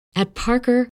At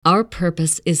Parker, our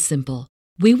purpose is simple.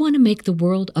 We want to make the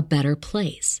world a better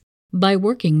place by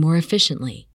working more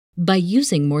efficiently, by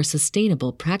using more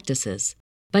sustainable practices,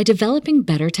 by developing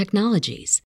better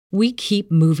technologies. We keep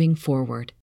moving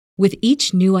forward. With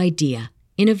each new idea,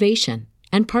 innovation,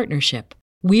 and partnership,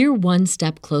 we're one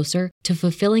step closer to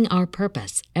fulfilling our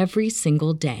purpose every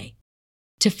single day.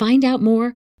 To find out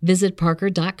more, visit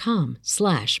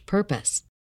parker.com/purpose.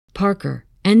 Parker,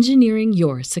 engineering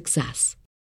your success.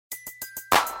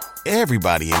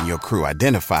 Everybody in your crew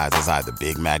identifies as either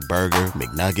Big Mac Burger,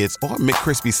 McNuggets, or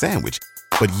McCrispy Sandwich.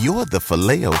 But you're the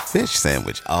Filet-O-Fish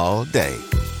Sandwich all day.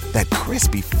 That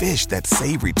crispy fish, that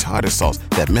savory tartar sauce,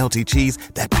 that melty cheese,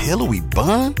 that pillowy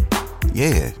bun.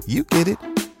 Yeah, you get it.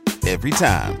 Every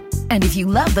time. And if you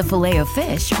love the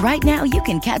Filet-O-Fish, right now you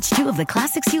can catch 2 of the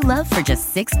classics you love for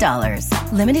just $6.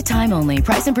 Limited time only.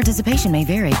 Price and participation may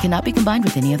vary. Cannot be combined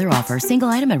with any other offer. Single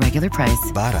item at regular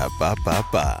price.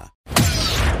 Ba-da-ba-ba-ba.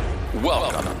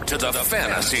 Welcome to the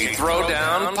Fantasy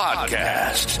Throwdown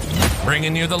Podcast,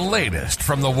 bringing you the latest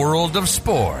from the world of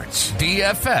sports,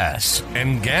 DFS,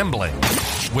 and gambling.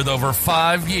 With over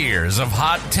 5 years of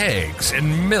hot takes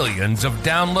and millions of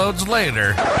downloads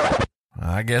later,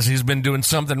 I guess he's been doing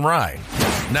something right.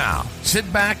 Now,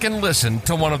 sit back and listen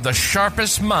to one of the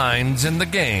sharpest minds in the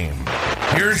game.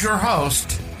 Here's your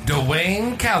host,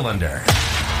 Dwayne Callender.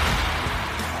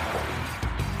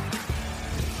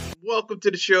 Welcome to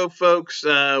the show, folks.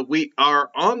 We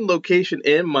are on location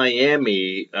in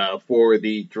Miami for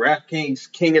the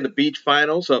DraftKings King of the Beach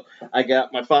final. So I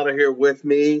got my father here with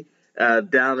me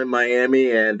down in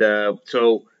Miami, and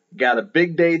so got a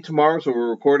big day tomorrow. So we're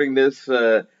recording this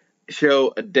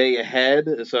show a day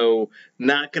ahead. So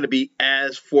not going to be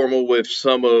as formal with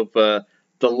some of the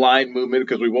line movement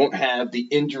because we won't have the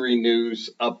injury news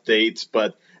updates.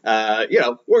 But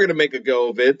we're going to make a go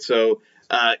of it. So.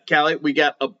 Callie, we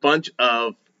got a bunch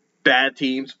of bad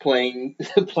teams playing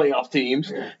playoff teams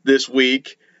this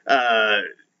week.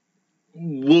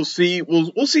 We'll see.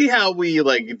 We'll see how we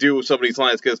do with some of these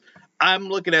lines because I'm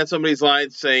looking at some of these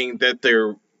lines saying that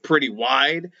they're pretty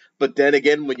wide. But then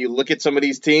again, when you look at some of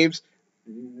these teams,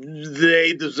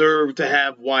 they deserve to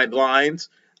have wide lines.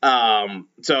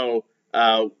 So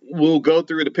we'll go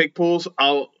through the pick pools.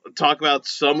 I'll talk about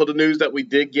some of the news that we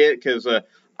did get because.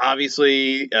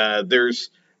 Obviously, there's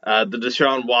the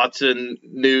Deshaun Watson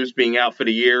news being out for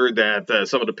the year that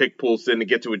some of the pick pools didn't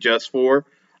get to adjust for.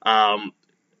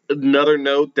 Another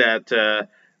note that,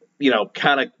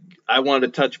 I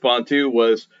wanted to touch upon too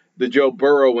was the Joe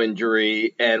Burrow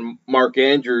injury and Mark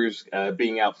Andrews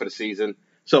being out for the season.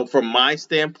 So from my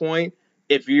standpoint,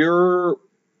 if you're,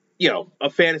 a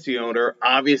fantasy owner,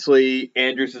 obviously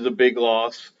Andrews is a big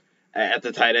loss at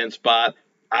the tight end spot.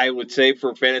 I would say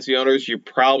for fantasy owners, you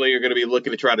probably are going to be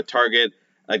looking to try to target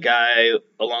a guy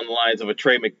along the lines of a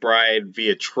Trey McBride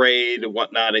via trade and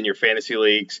whatnot in your fantasy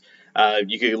leagues.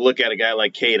 You could look at a guy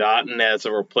like Cade Otton as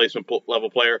a replacement level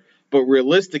player. But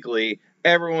realistically,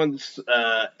 everyone's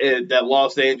that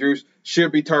lost Andrews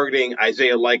should be targeting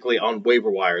Isaiah Likely on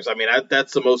waiver wires. I mean,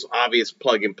 that's the most obvious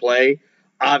plug and play.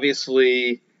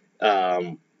 Obviously,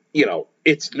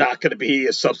 it's not going to be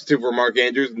a substitute for Mark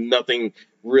Andrews. Nothing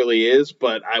really is,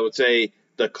 but I would say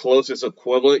the closest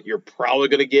equivalent you're probably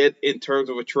going to get in terms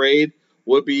of a trade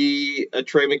would be a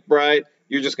Trey McBride.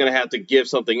 You're just going to have to give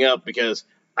something up because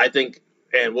I think,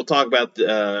 and we'll talk about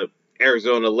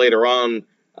Arizona later on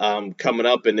coming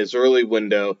up in this early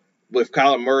window. With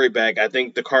Kyler Murray back, I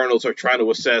think the Cardinals are trying to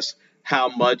assess how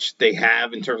much they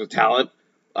have in terms of talent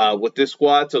with this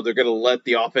squad, so they're going to let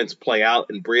the offense play out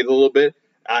and breathe a little bit.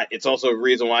 It's also a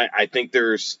reason why I think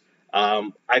there's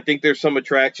some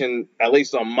attraction, at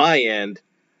least on my end,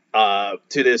 to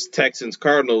this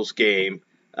Texans-Cardinals game.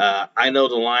 I know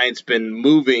the line's been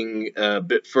moving a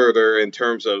bit further in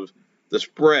terms of the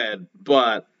spread,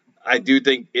 but I do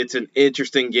think it's an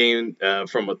interesting game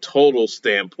from a total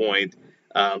standpoint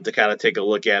to kind of take a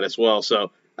look at as well.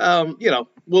 So,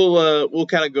 we'll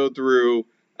kind of go through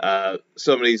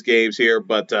some of these games here,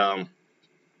 but I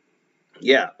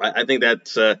think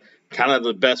that's kind of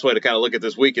the best way to kind of look at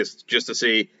this week is just to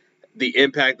see the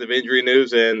impact of injury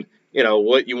news and,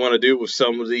 what you want to do with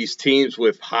some of these teams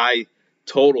with high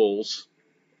totals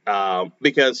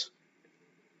because,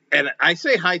 and I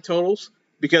say high totals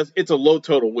because it's a low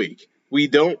total week. We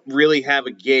don't really have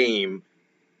a game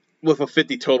with a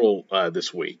 50 total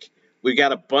this week. We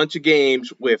got a bunch of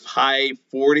games with high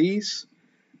 40s,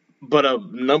 but a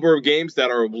number of games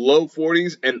that are low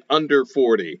 40s and under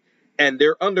 40. And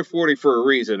they're under 40 for a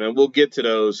reason, and we'll get to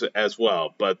those as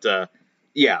well. But,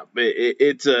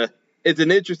 it's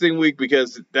an interesting week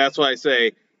because that's why I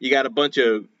say you got a bunch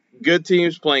of good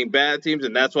teams playing bad teams,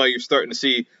 and that's why you're starting to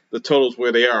see the totals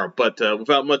where they are. But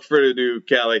without much further ado,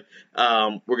 Callie,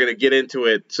 we're going to get into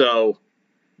it. So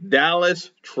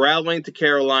Dallas traveling to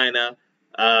Carolina.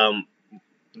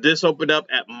 This opened up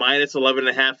at minus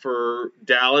 11.5 for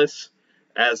Dallas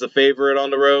as the favorite on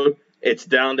the road. It's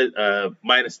down to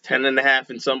minus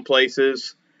 10.5 in some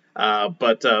places.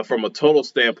 But from a total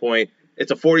standpoint,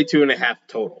 it's a 42.5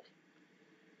 total.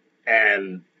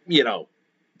 And,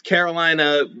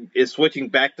 Carolina is switching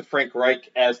back to Frank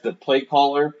Reich as the play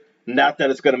caller. Not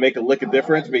that it's going to make a lick of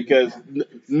difference because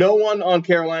no one on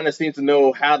Carolina seems to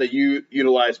know how to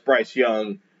utilize Bryce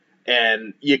Young.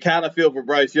 And you kind of feel for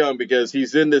Bryce Young because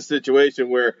he's in this situation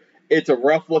where it's a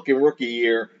rough-looking rookie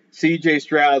year. C.J.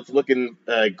 Stroud's looking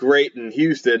great in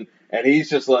Houston, and he's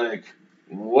just like,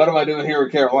 what am I doing here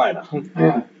in Carolina?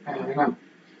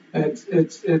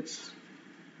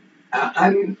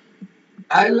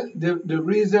 The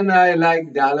reason I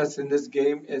like Dallas in this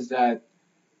game is that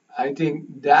I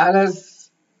think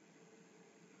Dallas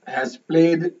has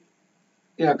played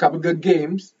a couple good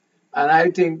games, and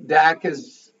I think Dak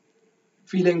is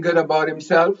feeling good about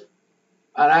himself,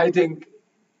 and I think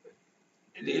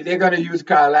they're going to use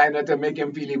Carolina to make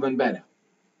him feel even better.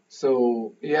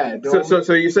 So, yeah.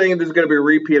 So you're saying this is going to be a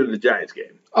repeat of the Giants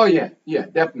game? Oh, yeah,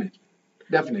 definitely.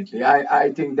 Definitely.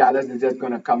 I think Dallas is just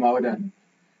going to come out and,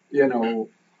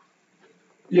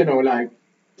 like,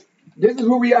 this is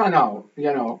who we are now.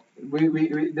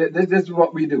 This is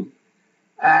what we do.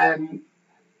 And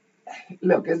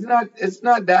look, it's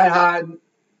not that hard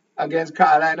against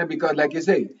Carolina because, like you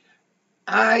say,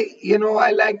 I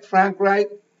like Frank Reich,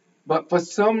 but for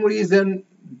some reason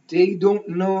they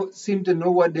don't seem to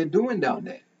know what they're doing down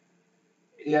there.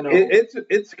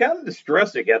 It's kind of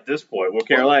distressing at this point with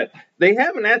Carolina. They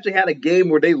haven't actually had a game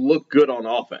where they look good on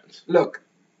offense. Look,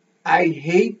 I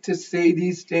hate to say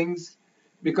these things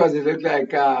because it looks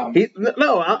like I'll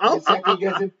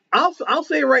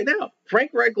say it right now.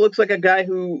 Frank Reich looks like a guy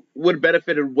who would have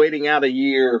benefited waiting out a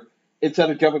year instead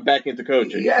of jumping back into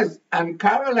coaching. Yes, and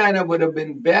Carolina would have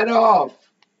been better off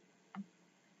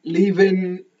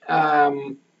leaving.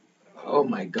 Oh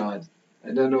my God,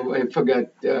 I don't know. I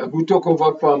forgot who took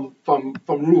over from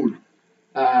Rule.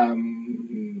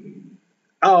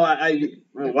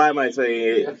 Why am I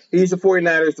saying it? He's the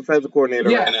 49ers defensive coordinator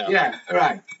right now. Yeah,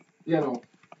 right.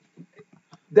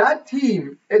 That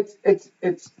team, it's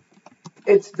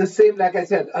the same, like I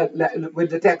said,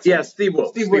 with the Texans. Yeah, Steve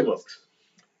Wilkes.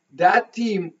 That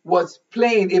team was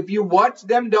playing. If you watch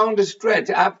them down the stretch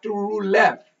after Rule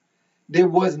left, they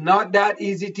was not that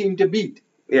easy team to beat.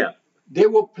 Yeah. They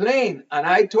were playing, and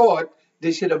I thought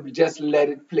they should have just let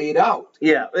it play it out.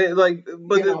 Yeah, but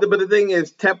the thing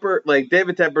is,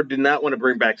 David Tepper did not want to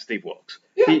bring back Steve Wilkes.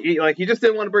 Yeah. He just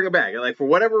didn't want to bring him back. Like, for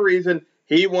whatever reason,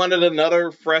 he wanted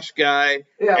another fresh guy.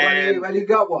 Yeah, when he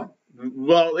got one.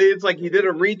 Well, it's like he did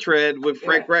a retread with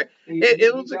Frank Reich. How did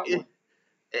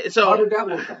that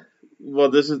work out?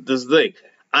 Well, this is the thing.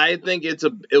 I think it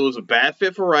was a bad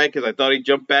fit for Reich because I thought he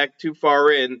jumped back too far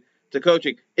in to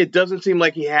coaching. It doesn't seem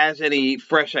like he has any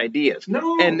fresh ideas.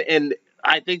 No. And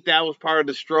I think that was part of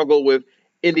the struggle with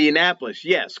Indianapolis.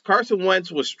 Yes, Carson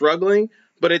Wentz was struggling,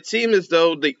 but it seemed as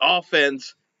though the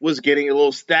offense was getting a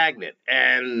little stagnant,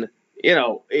 and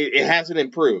it hasn't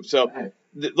improved. So,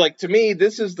 to me,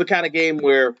 this is the kind of game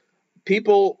where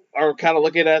people are kind of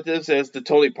looking at this as the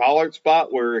Tony Pollard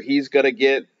spot where he's going to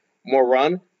get more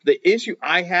run. The issue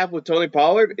I have with Tony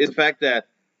Pollard is the fact that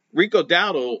Rico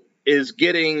Dowdle is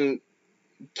getting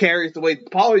carries the way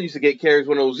Pollard used to get carries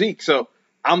when it was Zeke. So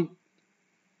I'm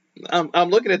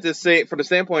looking at this from the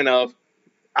standpoint of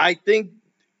I think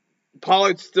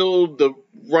Pollard's still the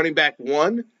running back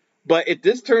one, but if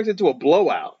this turns into a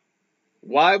blowout,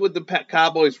 why would the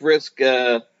Cowboys risk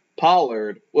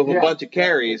Pollard with a bunch of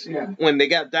carries when they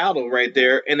got Dowdle right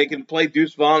there and they can play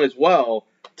Deuce Vaughn as well?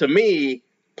 To me,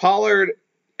 Pollard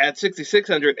at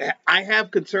 6,600, I have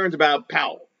concerns about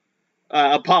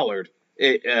Pollard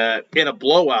in a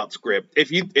blowout script.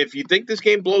 If you think this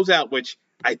game blows out, which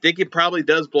I think it probably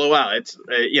does blow out, it's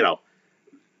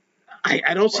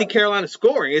I don't see Carolina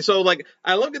scoring. And so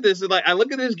I look at this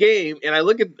game and I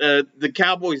look at the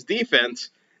Cowboys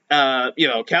defense.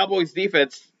 Cowboys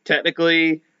defense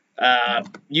technically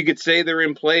you could say they're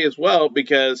in play as well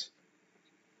because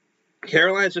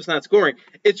Carolina's just not scoring.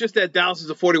 It's just that Dallas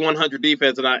is a 4,100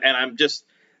 defense, and I'm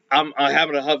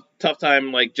having a tough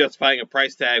time justifying a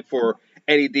price tag for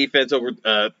any defense over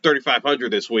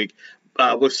 3,500 this week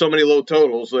with so many low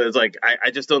totals. It's I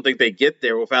just don't think they get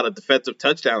there without a defensive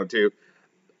touchdown or two.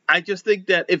 I just think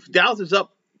that if Dallas is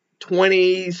up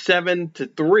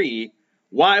 27-3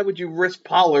 why would you risk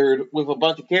Pollard with a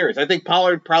bunch of carries? I think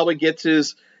Pollard probably gets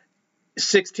his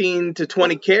 16 to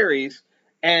 20 carries,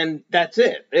 and that's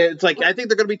it. It's like, I think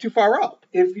they're going to be too far up.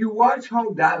 If you watch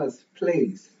how Dallas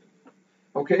plays,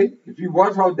 okay? If you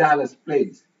watch how Dallas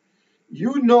plays,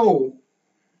 you know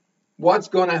what's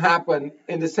going to happen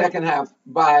in the second half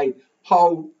by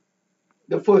how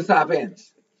the first half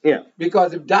ends. Yeah.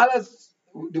 Because if Dallas,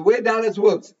 the way Dallas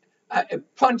works,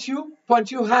 punch you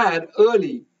hard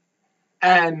early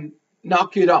and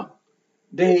knock you down.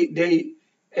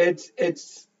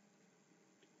 It's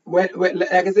when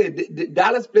like I said,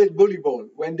 Dallas plays bully ball.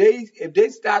 If they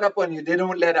start up on you, they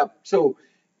don't let up. So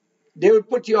they would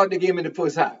put you out the game in the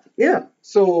first half. Yeah.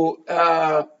 So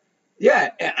the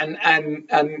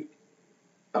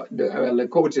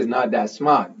coach is not that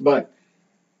smart. But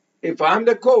if I'm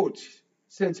the coach,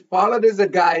 since Pollard is a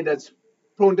guy that's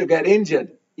prone to get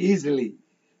injured easily,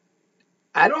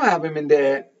 I don't have him in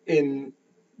there in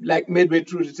like midway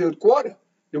through the third quarter.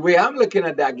 The way I'm looking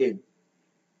at that game,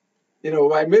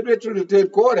 by midway through the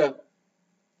third quarter,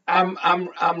 I'm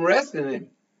resting him.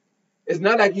 It's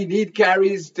not like he needs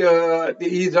carries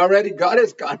he's already got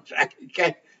his contract.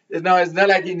 It's not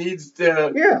like he needs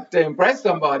to impress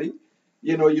somebody.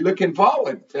 You're looking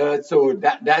forward. So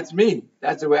that's me.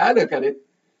 That's the way I look at it.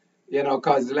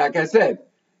 Because like I said,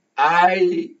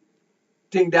 I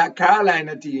think that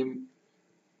Carolina team,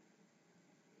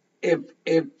 if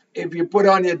you put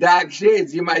on your dark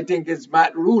shades, you might think it's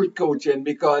Matt Rule coaching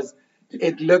because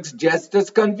it looks just as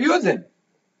confusing.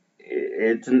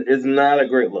 It's not a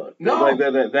great look. No. Like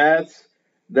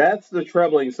that's the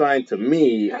troubling sign to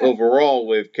me overall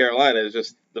with Carolina is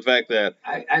just the fact that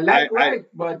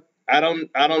but I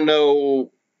don't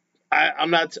know. I'm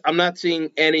not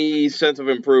seeing any sense of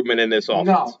improvement in this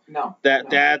offense.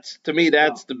 That's to me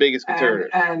that's the biggest concern.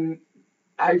 And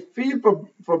I feel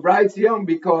for Bryce Young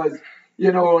because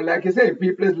like I said,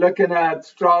 people is looking at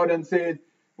Stroud and saying,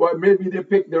 well, maybe they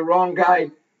picked the wrong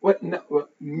guy.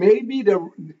 Maybe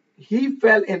he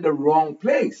fell in the wrong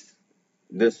place.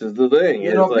 This is the thing.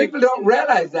 People don't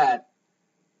realize that.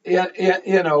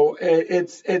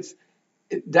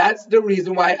 That's the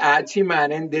reason why Archie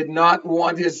Manning did not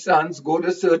want his sons go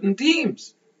to certain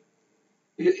teams.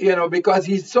 Because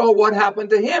he saw what happened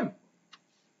to him.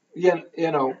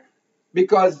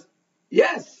 Because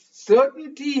yes,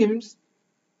 certain teams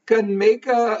can make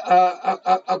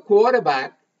a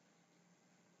quarterback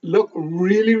look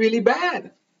really, really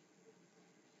bad.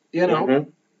 Mm-hmm.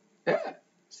 Yeah.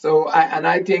 So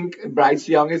I think Bryce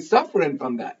Young is suffering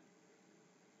from that.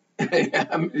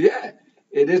 Yeah,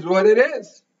 it is what it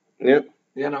is. Yep.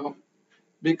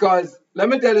 Because let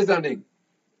me tell you something.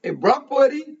 If Brock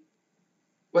Purdy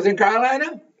was in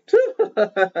Carolina,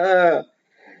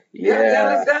 you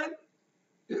understand?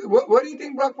 What do you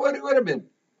think Brock Purdy would have been?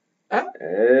 Huh?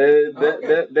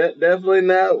 Definitely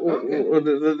not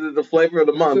the flavor of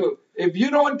the month. So if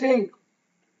you don't think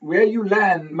where you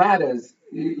land matters,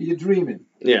 you're dreaming.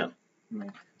 Yeah.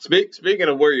 Speaking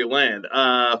of where you land,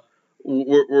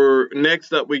 we're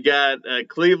next up. We got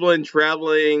Cleveland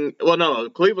traveling. Well, no,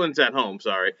 Cleveland's at home.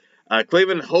 Sorry,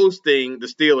 Cleveland hosting the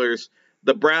Steelers.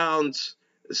 The Browns.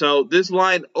 So this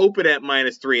line opened at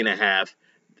 -3.5.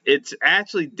 It's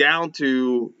actually down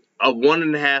to a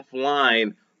 1.5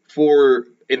 line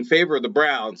in favor of the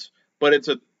Browns, but it's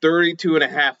a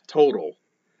 32.5 total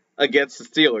against the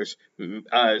Steelers.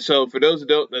 So for those who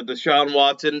don't, Deshaun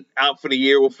Watson out for the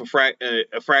year with a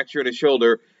fracture in his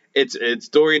shoulder. It's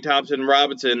Dorian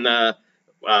Thompson-Robinson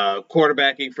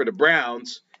quarterbacking for the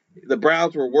Browns. The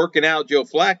Browns were working out Joe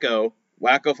Flacco,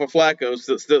 wacko for Flacco,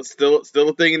 still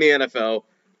a thing in the NFL,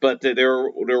 but they're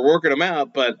working him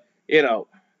out. But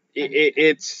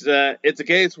it's a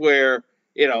case where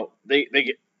they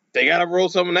got to roll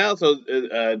someone out.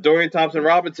 So Dorian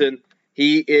Thompson-Robinson,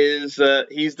 he's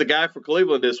the guy for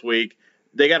Cleveland this week.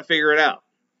 They got to figure it out.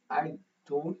 I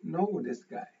don't know this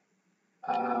guy.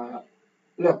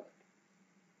 Look,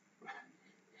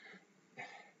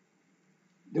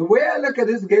 the way I look at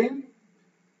this game,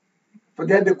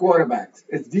 forget the quarterbacks.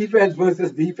 It's defense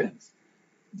versus defense.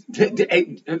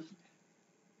 To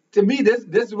me, this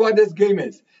is what this game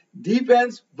is.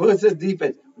 Defense versus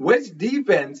defense. Which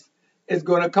defense is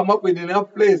going to come up with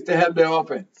enough plays to help their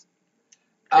offense?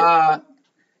 I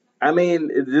mean,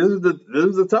 this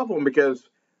is a tough one because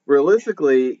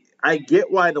realistically, I get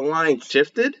why the line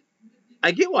shifted.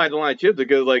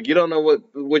 Because you don't know what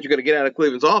you're going to get out of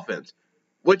Cleveland's offense.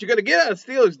 What you're going to get out of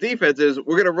Steelers' defense is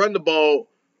we're going to run the ball.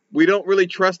 We don't really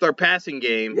trust our passing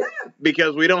game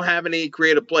because we don't have any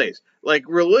creative plays. Like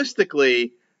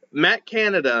realistically, Matt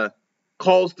Canada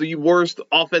calls the worst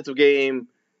offensive game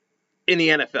in the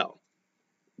NFL,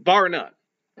 bar none.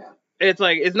 it's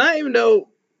like, it's not even though,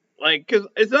 like, because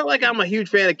it's not like I'm a huge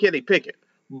fan of Kenny Pickett,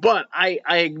 but I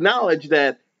acknowledge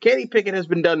that Kenny Pickett has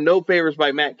been done no favors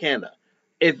by Matt Canada.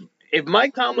 If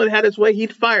Mike Tomlin had his way,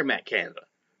 he'd fire Matt Canada.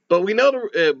 But we know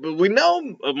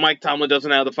Mike Tomlin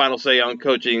doesn't have the final say on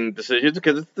coaching decisions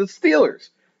because it's the Steelers.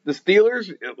 The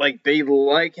Steelers, like, they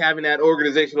like having that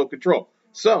organizational control.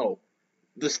 So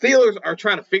the Steelers are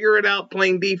trying to figure it out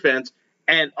playing defense,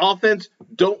 and offense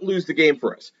don't lose the game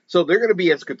for us. So they're going to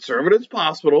be as conservative as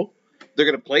possible. They're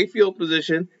going to play field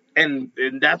position, and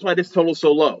that's why this total is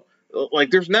so low. Like,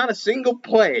 there's not a single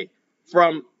play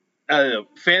from a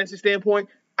fantasy standpoint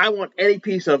I want any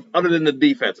piece of other than the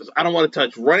defenses. I don't want to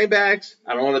touch running backs.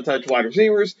 I don't want to touch wide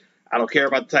receivers. I don't care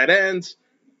about the tight ends.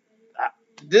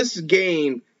 This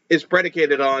game is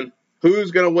predicated on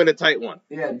who's going to win a tight one.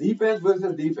 Yeah, defense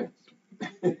versus defense.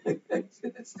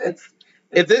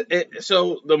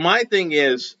 So my thing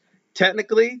is,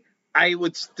 technically, I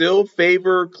would still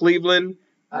favor Cleveland.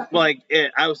 I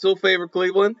would still favor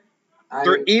Cleveland.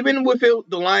 Even with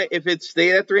the line, if it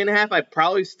stayed at 3.5, I'd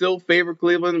probably still favor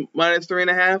Cleveland minus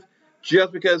 3.5,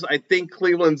 just because I think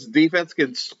Cleveland's defense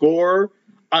can score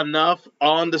enough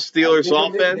on the Steelers'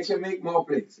 offense. They can make more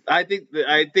plays. I think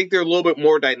they're a little bit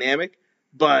more dynamic,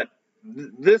 but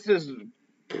this is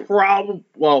probably,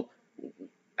 well,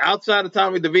 outside of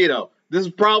Tommy DeVito, this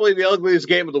is probably the ugliest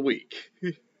game of the week.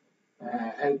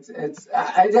 I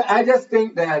just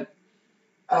think that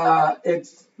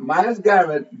it's Myles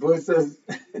Garrett versus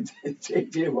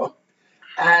J.J. Watt,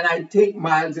 and I think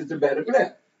Myles is the better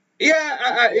player. Yeah,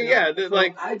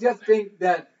 I just think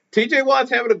that T.J. Watt's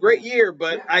having a great year,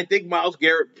 but I think Myles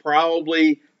Garrett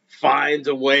probably finds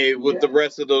a way with the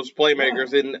rest of those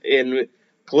playmakers in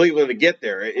Cleveland to get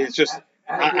there. It's just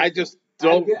I just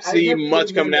don't see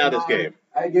much coming out of this game.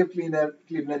 I give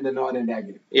Cleveland the nod in that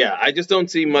game. Yeah, I just don't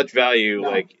see much value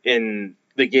in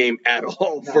the game at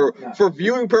all. For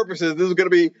viewing purposes, this is gonna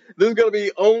be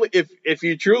only if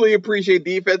you truly appreciate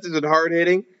defenses and hard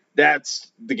hitting,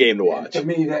 that's the game to watch. To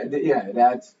me, that's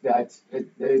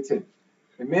it.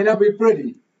 It may not be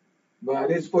pretty,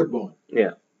 but it's football.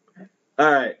 Yeah.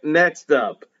 All right. Next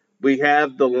up, we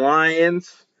have the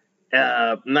Lions,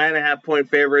 9.5 point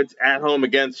favorites at home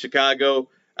against Chicago.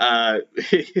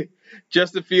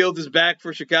 Justin Fields is back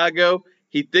for Chicago.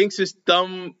 He thinks his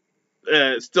thumb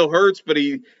still hurts, but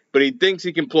he thinks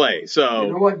he can play. So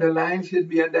you know what the line should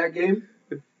be at that game?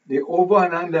 The over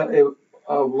and under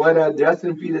whether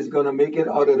Justin Fields is going to make it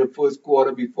out of the first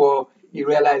quarter before he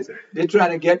realized they're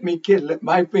trying to get me killed.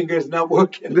 My finger's not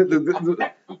working.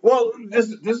 Well, this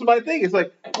is my thing. It's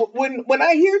like when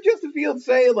I hear Justin Fields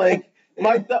say like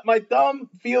my thumb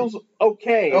feels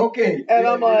okay. Okay. And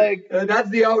I'm like, that's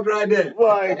the out right there.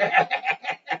 Like,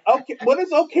 okay, what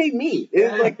does okay mean?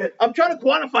 It's like I'm trying to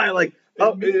quantify. Like,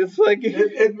 it's like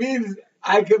it means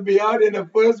I could be out in the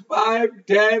first 5,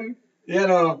 10.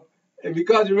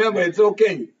 Because remember it's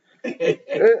okay.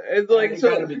 It's like, you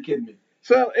gotta be kidding me.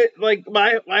 So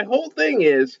my whole thing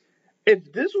is,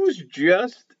 if this was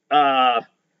just if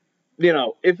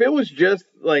it was just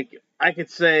like I could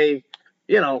say,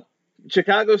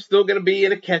 Chicago's still going to be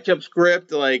in a catch-up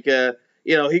script, like,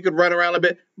 he could run around a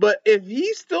bit. But if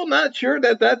he's still not sure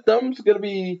that thumb's going to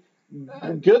be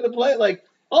good to play, like,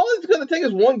 all it's going to take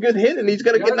is one good hit, and he's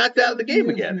going to get knocked out of the game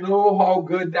again. You know how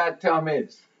good that thumb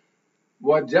is.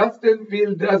 What Justin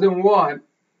Fields doesn't want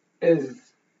is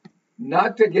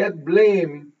not to get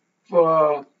blamed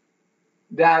for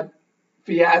that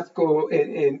fiasco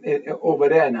in over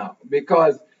there now.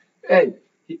 Because, hey,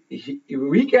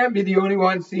 we can't be the only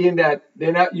ones seeing that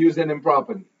they're not using him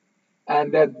properly,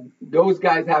 and that those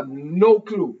guys have no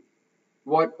clue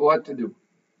what to do,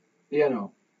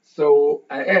 So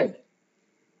hey,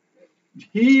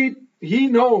 he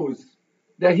knows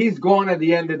that he's gone at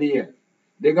the end of the year.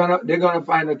 They're gonna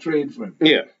find a trade for him.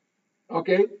 Yeah.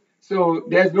 Okay. So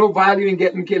there's no value in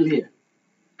getting killed here.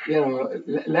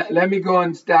 Let me go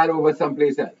and start over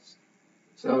someplace else.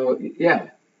 So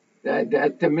yeah.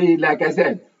 That to me, like I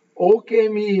said, okay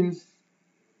means,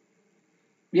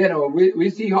 we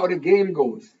see how the game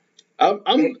goes.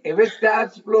 If it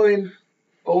starts flowing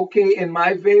okay in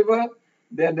my favor,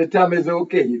 then the thumb is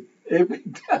okay. If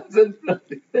it doesn't flow,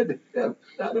 then the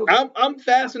not okay. I'm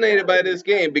fascinated by this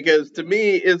game because to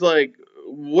me it's like,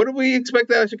 what do we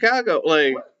expect out of Chicago?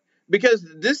 Like, because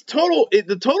the total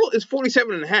is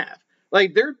 47.5.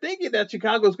 Like, they're thinking that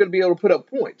Chicago's going to be able to put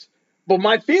up points. But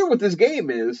my fear with this game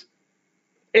is,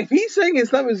 if he's saying his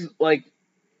thumb is like,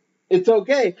 it's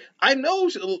okay, I know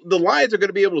the Lions are going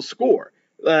to be able to score.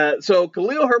 So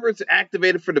Khalil Herbert's is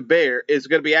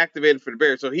going to be activated for the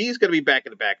Bears. So he's going to be back in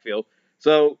the backfield.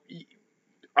 So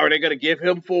are they going to give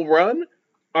him full run?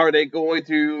 Are they going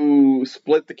to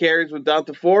split the carries with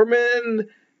Donta Foreman?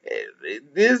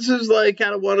 This is like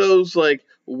kind of one of those like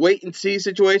wait and see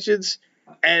situations.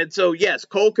 And so, yes,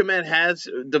 Cole Kmet has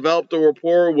developed a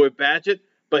rapport with Badgett.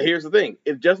 But here's the thing: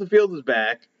 if Justin Fields is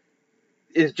back,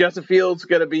 is Justin Fields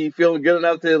going to be feeling good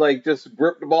enough to like just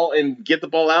grip the ball and get the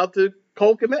ball out to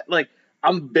Cole Kmet? Like,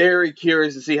 I'm very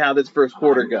curious to see how this first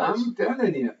quarter goes.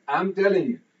 I'm telling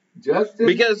you, Justin.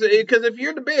 Because if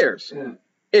you're the Bears,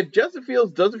 if Justin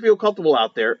Fields doesn't feel comfortable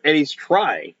out there and he's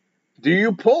trying, do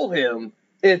you pull him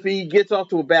if he gets off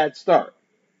to a bad start?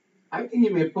 I think he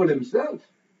may pull himself.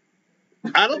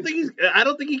 I don't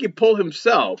think he can pull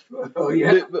himself. Oh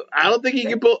yeah. I don't think he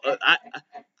can pull.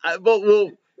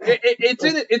 It's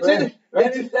in it.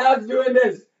 When he starts doing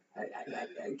this,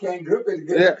 I can't grip it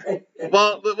good. Yeah.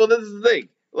 Well, this is the thing.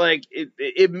 Like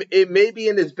it may be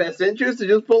in his best interest to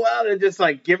just pull out and just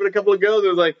like give it a couple of goes.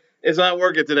 It's like it's not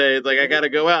working today. It's like I got to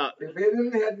go out. If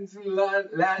Aiden Hutchinson lands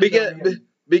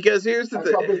because here's the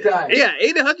thing. A couple times. Yeah,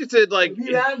 Aiden Hutchinson like if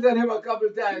he lands on him a couple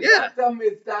of times. Yeah. That's how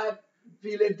it start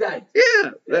feeling tight.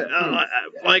 Yeah.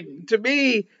 Like to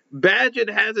me, Badgett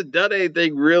hasn't done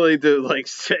anything really to like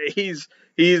say he's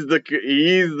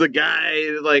the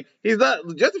guy. Like he's not.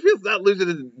 Justin Fields is not losing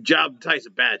his job to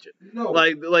Tyson Badgett. No.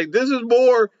 Like this is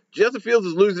more. Justin Fields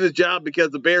is losing his job because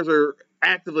the Bears are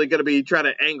actively going to be trying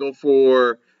to angle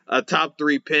for a top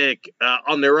 3 pick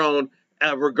on their own,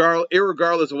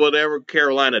 irregardless of whatever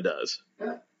Carolina does.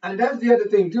 And that's the other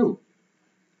thing too.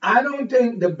 I don't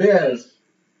think the Bears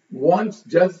wants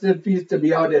Justin Fields to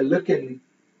be out there looking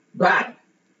bad,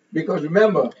 because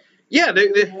remember. Yeah, they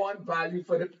want value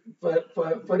for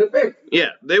the pick.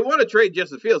 Yeah, they want to trade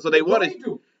Justin Fields, so they want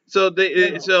to. So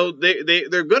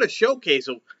they're going to showcase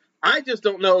him. I just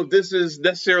don't know if this is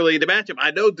necessarily the matchup.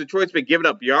 I know Detroit's been giving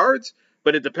up yards,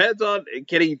 but it depends on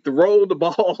can he throw the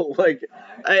ball. Like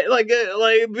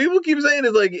people keep saying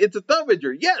it's a thumb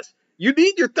injury. Yes, you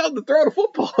need your thumb to throw the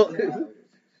football.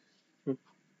 Yeah.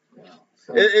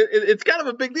 It's kind of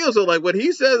a big deal. So like what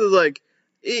he says is like.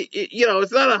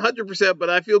 It's not 100%,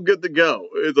 but I feel good to go.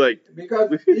 It's like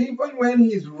because even when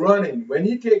he's running, when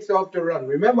he takes off to run,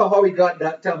 remember how he got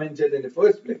that thumb injured in the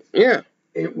first place? Yeah,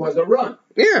 it was a run.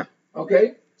 Yeah.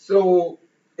 Okay, so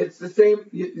it's the same.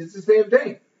 It's the same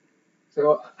thing.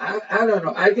 So I don't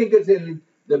know. I think it's in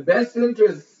the best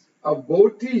interest of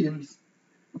both teams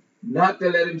not to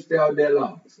let him stay out there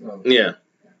long. So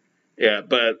yeah,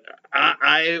 but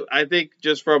I think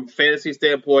just from fantasy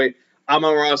standpoint. I'm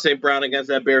on Ross St. Brown against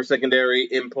that Bears secondary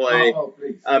in play.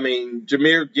 I mean,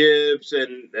 Jahmyr Gibbs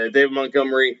and David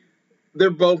Montgomery, they're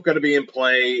both going to be in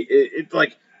play. It's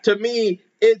like, to me,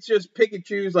 it's just pick and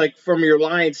choose, like, from your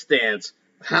Lions stance,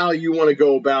 how you want to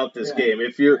go about this game.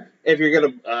 If you're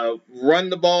going to run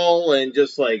the ball and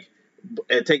just, like,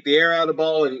 take the air out of the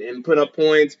ball and put up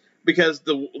points, because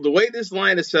the way this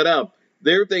line is set up,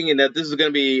 they're thinking that this is going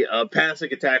to be a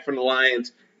passing attack from the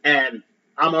Lions, and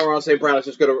Amon-Ra St. Brown is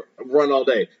just going to run all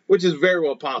day, which is very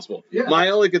well possible. Yeah. My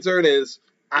only concern is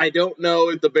I don't know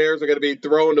if the Bears are going to be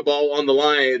throwing the ball on the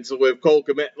Lions with Cole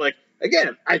Kmet. Like,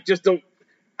 again, I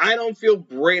don't feel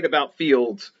great about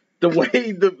Fields the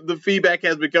way the feedback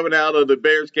has been coming out of the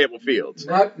Bears camp of Fields.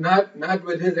 Not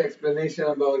with his explanation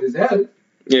about his health.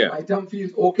 Yeah. My thumb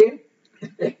feels okay.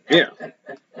 Yeah.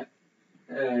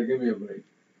 Give me a break.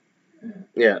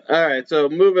 Yeah. All right. So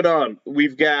moving on,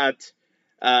 we've got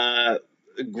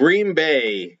Green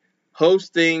Bay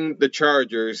hosting the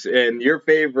Chargers, and your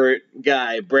favorite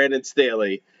guy, Brandon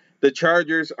Staley. The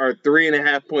Chargers are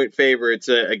 3.5-point favorites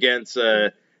against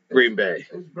Green Bay.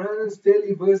 It's Brandon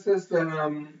Staley versus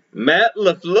Matt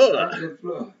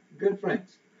LaFleur. Good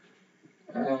friends.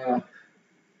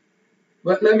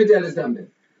 But let me tell you something.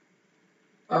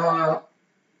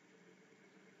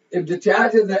 If the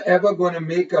Chargers are ever going to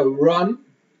make a run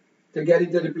to get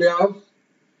into the playoffs,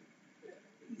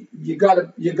 you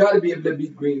gotta be able to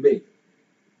beat Green Bay.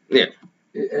 Yeah.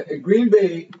 Green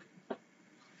Bay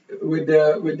with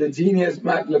the genius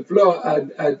Matt LaFleur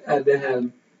at the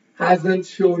helm hasn't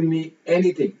shown me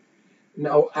anything.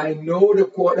 Now I know the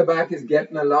quarterback is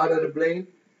getting a lot of the blame,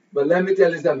 but let me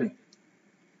tell you something.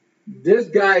 This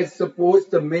guy is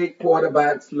supposed to make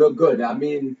quarterbacks look good. I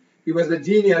mean, he was a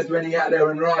genius when he had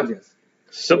Aaron Rodgers.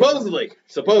 Supposedly.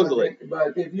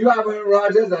 But if you have Aaron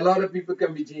Rodgers, a lot of people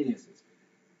can be geniuses.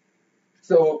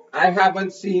 So I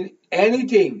haven't seen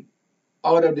anything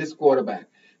out of this quarterback.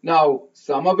 Now,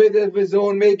 some of it is his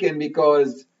own making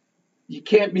because you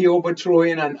can't be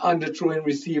overthrowing and underthrowing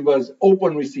receivers,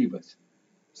 open receivers.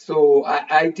 So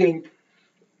I think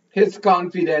his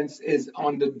confidence is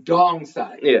on the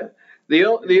downside. Yeah. The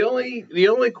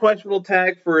only questionable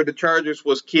tag for the Chargers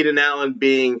was Keenan Allen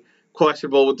being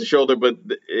questionable with the shoulder, but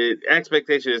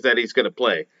expectation is that he's going to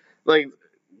play. Like,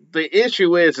 the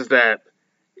issue is that,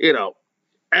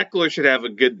 Eckler should have a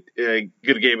good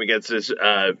game against this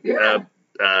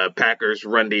Packers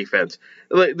run defense.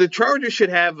 Like, the Chargers should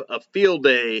have a field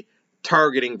day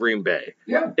targeting Green Bay.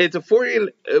 Yeah. It's a 40,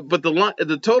 but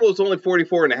the total is only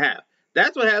 44.5.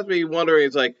 That's what has me wondering.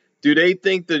 Is like, do they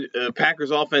think the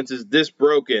Packers offense is this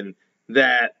broken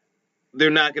that they're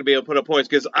not going to be able to put up points?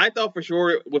 Because I thought for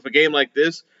sure with a game like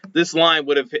this line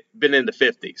would have been in the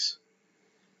 50s.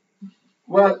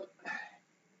 Well,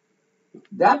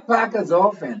 that Packers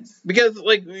offense. Because,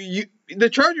 the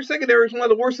Chargers secondary is one of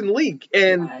the worst in the league.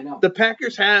 And the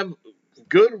Packers have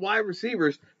good wide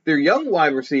receivers. They're young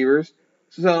wide receivers,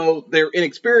 so they're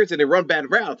inexperienced and they run bad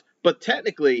routes. But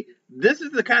technically, this is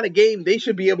the kind of game they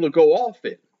should be able to go off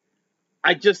in.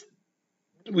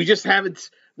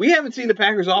 We haven't seen the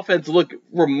Packers offense look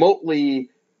remotely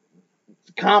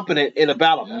competent in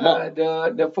about a month.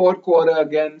 The fourth quarter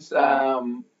against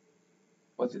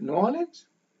was it New Orleans?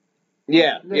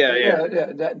 Yeah.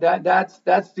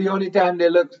 That's the only time they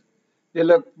look,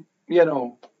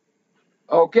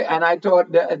 okay. And I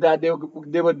thought that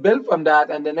they would build from that,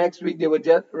 and the next week they would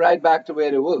just right back to where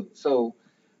they were. So,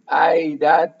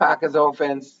 that Packers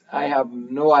offense, I have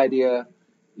no idea,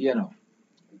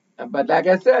 But like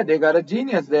I said, they got a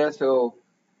genius there, so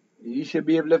you should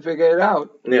be able to figure it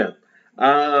out. Yeah.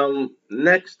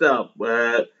 Next up,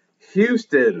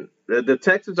 Houston. The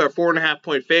Texans are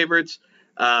 4.5-point favorites,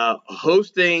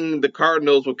 hosting the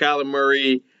Cardinals with Kyler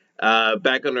Murray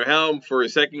back under helm for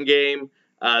his second game.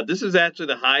 This is actually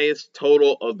the highest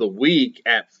total of the week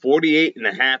at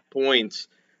 48.5 points.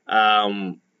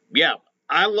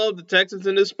 I love the Texans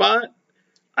in this spot.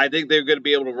 I think they're going to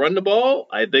be able to run the ball.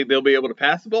 I think they'll be able to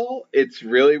pass the ball. It's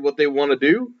really what they want to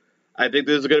do. I think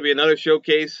this is going to be another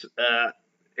showcase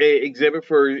exhibit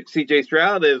for C.J.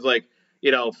 Stroud. Is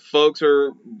folks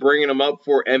are bringing him up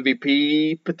for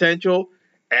MVP potential.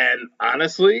 And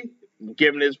honestly,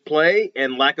 given his play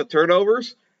and lack of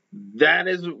turnovers, that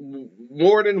is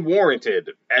more than warranted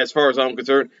as far as I'm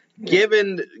concerned. Yeah.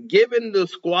 Given the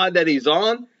squad that he's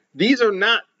on, these are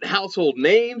not household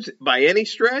names by any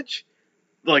stretch.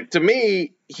 To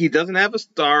me, he doesn't have a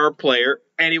star player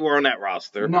anywhere on that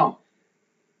roster. No.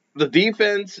 The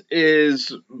defense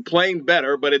is playing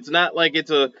better, but it's not like it's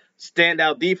a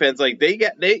standout defense. I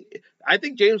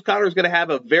think James Conner is going to have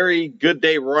a very good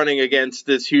day running against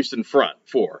this Houston front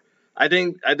four. I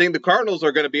think the Cardinals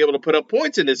are going to be able to put up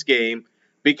points in this game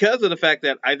because of the fact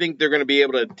that I think they're going to be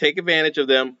able to take advantage of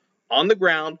them on the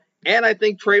ground, and I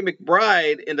think Trey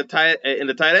McBride in the tight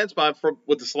end spot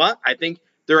with the slot, I think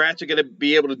they're actually going to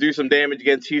be able to do some damage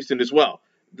against Houston as well.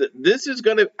 I think this is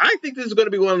going to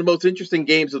be one of the most interesting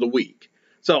games of the week.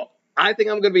 So I think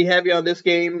I'm going to be heavy on this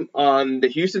game on the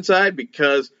Houston side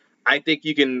because I think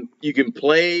you can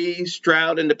play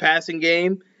Stroud in the passing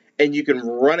game and you can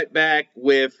run it back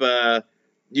with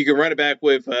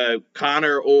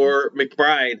Connor or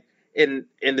McBride in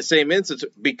the same instance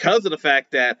because of the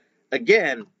fact that,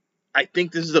 again, I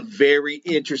think this is a very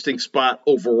interesting spot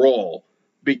overall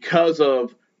because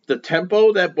of the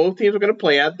tempo that both teams are going to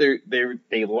play at. They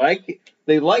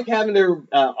like having their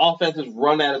offenses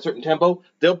run at a certain tempo.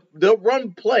 They'll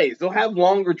run plays. They'll have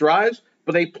longer drives,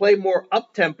 but they play more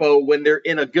up tempo when they're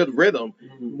in a good rhythm.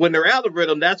 Mm-hmm. When they're out of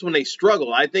rhythm, that's when they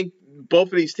struggle. I think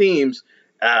both of these teams.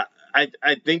 I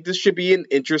think this should be an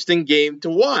interesting game to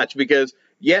watch because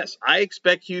yes, I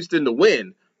expect Houston to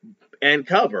win and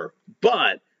cover,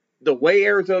 but the way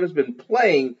Arizona's been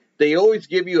playing, they always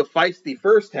give you a feisty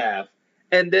first half.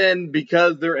 And then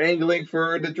because they're angling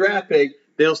for the draft pick,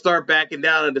 they'll start backing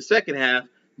down in the second half.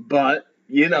 But,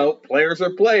 players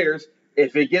are players.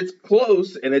 If it gets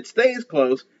close and it stays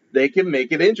close, they can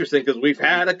make it interesting because we've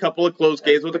had a couple of close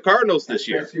games with the Cardinals this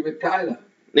year. Especially with Kyler.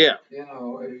 Yeah.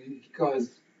 Because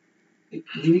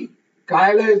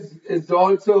Kyler is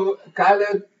also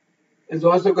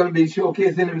going to be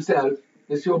showcasing himself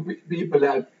to show people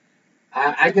that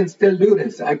I can still do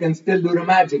this. I can still do the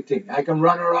magic thing. I can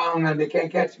run around and they can't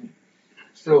catch me.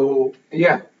 So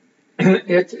yeah,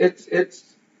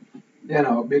 it's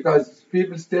because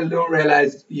people still don't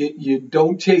realize you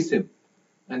don't chase him,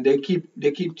 and they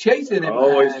keep chasing him.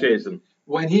 Always chasing.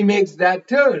 When he makes that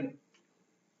turn,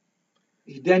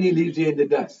 then he leaves you in the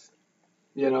dust.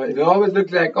 It always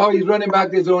looks like he's running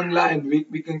back his own line.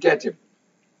 We can catch him.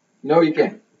 No, you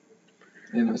can't.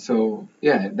 So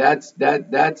yeah, that's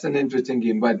an interesting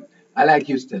game. But I like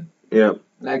Houston. Yeah,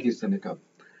 I like Houston to cover.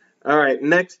 All right,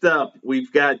 next up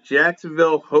we've got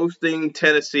Jacksonville hosting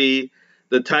Tennessee.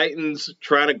 The Titans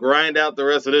trying to grind out the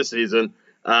rest of this season.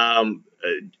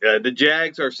 The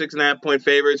Jags are 6.5-point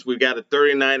favorites. We've got a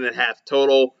 39.5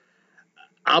 total.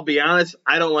 I'll be honest,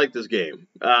 I don't like this game.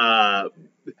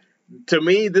 To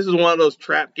me, this is one of those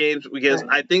trap games because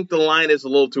I think the line is a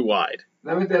little too wide.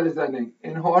 Let me tell you something.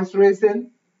 In horse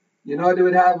racing, you know what they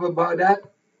would have about that?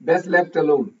 Best left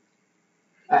alone.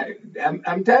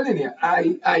 I'm telling you,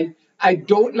 I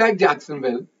don't like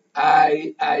Jacksonville.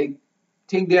 I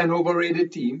think they're an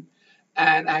overrated team,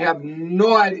 and I have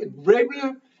no idea.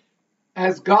 Vrabel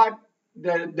has got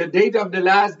the date of the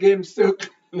last game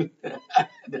circled.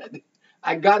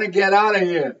 I gotta get out of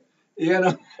here. You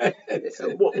know.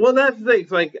 Well, that's the thing.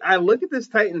 It's like I look at this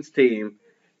Titans team,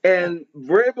 and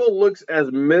Vrabel looks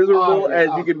as miserable as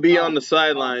you can be on the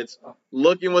sidelines,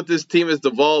 looking what this team has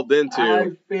devolved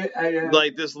into.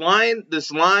 Like this line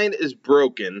is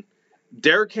broken.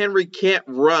 Derrick Henry can't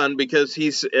run because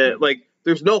he's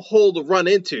there's no hole to run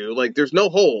into. Like there's no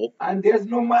hole, and there's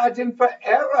no margin for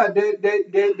error.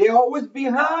 They're always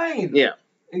behind. Yeah.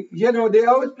 You know, they're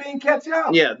always playing catch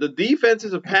up. Yeah, the defense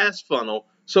is a pass funnel.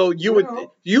 So you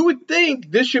would think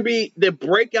this should be the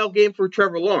breakout game for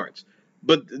Trevor Lawrence.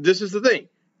 But this is the thing.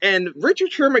 And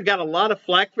Richard Sherman got a lot of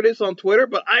flack for this on Twitter,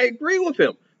 but I agree with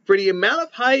him. For the amount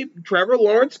of hype Trevor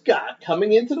Lawrence got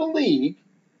coming into the league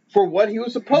for what he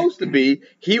was supposed to be,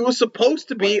 he was supposed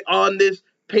to be on this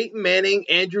Peyton Manning,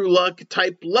 Andrew Luck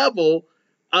type level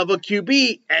of a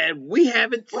QB, and we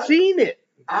haven't seen it.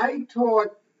 I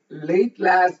thought late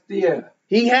last year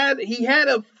he had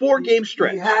a 4-game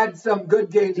stretch. He had some good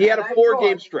games. He had a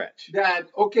 4-game stretch. That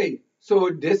okay, so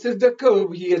this is the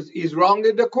curve. He's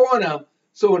rounded the corner.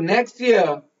 So next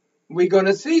year we're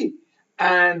gonna see.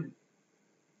 And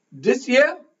this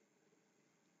year,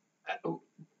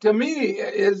 to me,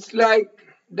 it's like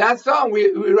that song.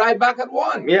 We right back at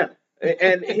one. Yeah,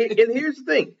 and here's the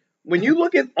thing: when you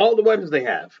look at all the weapons they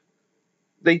have,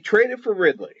 they traded for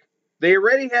Ridley. They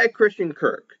already had Christian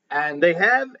Kirk. And they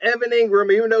have Evan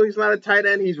Ingram, even though he's not a tight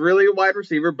end, he's really a wide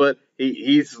receiver, but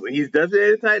he's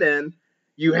designated tight end.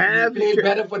 You have he played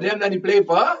better for them than he played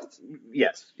for us.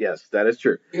 Yes, that is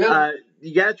true. Yeah.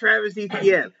 You got Travis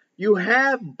Etienne. You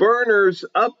have burners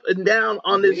up and down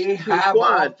on this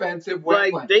squad. Offensive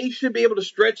weapons. Like they should be able to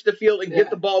stretch the field and get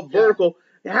the ball vertical.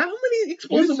 Yeah. How many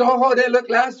explosive? You saw how they looked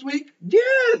last week. Yeah,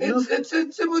 it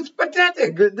was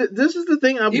pathetic. This is the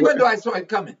thing. Even though I saw it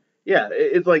coming. Yeah,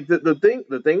 it's like the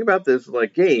thing about this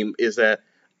game is that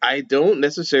I don't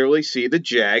necessarily see the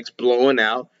Jags blowing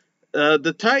out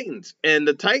the Titans. And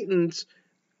the Titans,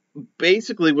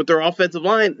 basically with their offensive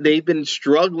line, they've been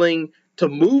struggling to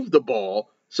move the ball.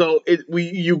 So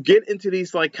you get into these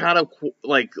kind of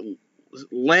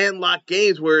landlocked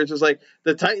games where it's just like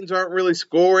the Titans aren't really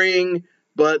scoring,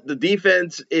 but the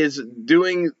defense is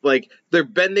doing they're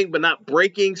bending but not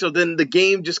breaking. So then the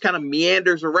game just kind of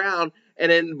meanders around. And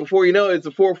then before you know it, it's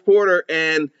the fourth quarter,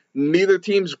 and neither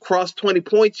team's crossed 20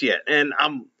 points yet. And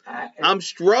I'm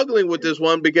struggling with this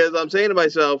one because I'm saying to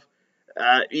myself,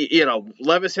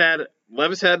 Levis had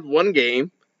one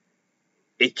game.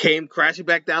 It came crashing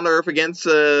back down to earth against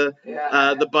the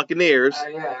Buccaneers.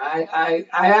 I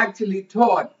actually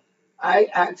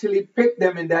picked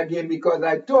them in that game because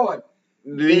I thought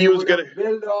he was going to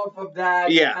build off of that.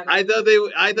 Yeah, I thought they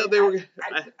were.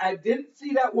 I didn't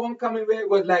see that one coming where it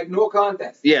was like no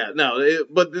contest. Yeah, no.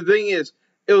 But the thing is,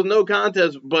 it was no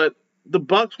contest. But the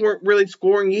Bucs weren't really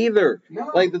scoring either.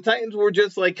 No. Like the Titans were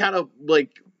just kind of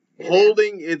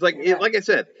holding. It's like I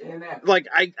said,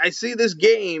 I see this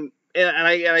game and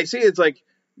I see it's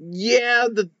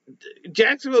the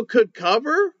Jacksonville could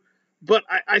cover, but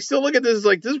I still look at this as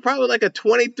this is probably a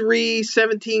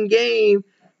 23-17 game.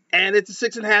 And it's a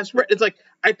 6.5 spread. It's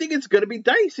I think it's going to be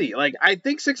dicey. I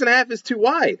think 6.5 is too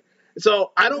wide.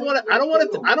 So I don't want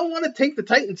to take the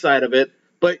Titan side of it.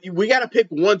 But we got to pick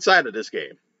one side of this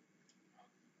game.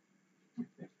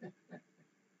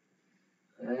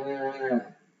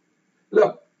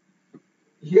 Look,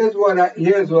 here's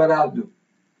what I'll do.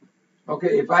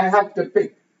 Okay, if I have to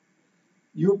pick,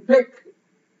 you pick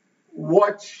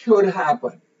what should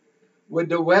happen with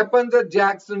the weapons that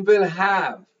Jacksonville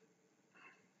have.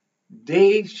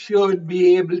 They should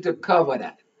be able to cover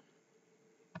that.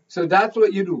 So that's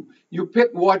what you do. You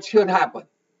pick what should happen.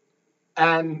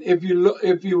 And if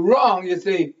you're wrong, you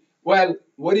say, well,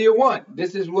 what do you want?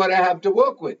 This is what I have to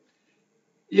work with.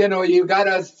 You got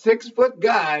a 6-foot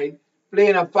guy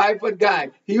playing a 5-foot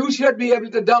guy. You should be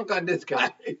able to dunk on this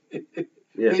guy.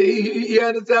 Yeah. You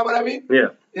understand what I mean?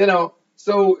 Yeah.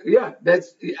 So yeah,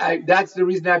 that's the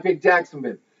reason I picked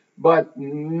Jacksonville. But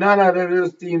none of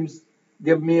those teams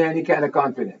give me any kind of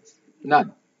confidence.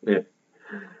 None. Yeah.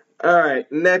 All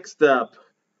right. Next up,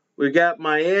 we got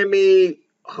Miami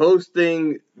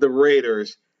hosting the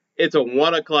Raiders. It's a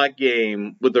 1 o'clock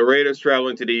game with the Raiders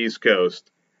traveling to the East Coast.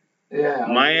 Yeah.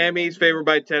 Miami's favored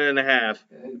by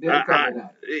 10.5.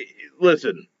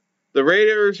 Listen, the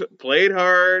Raiders played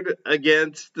hard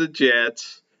against the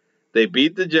Jets. They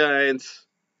beat the Giants.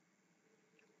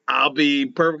 I'll be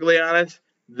perfectly honest.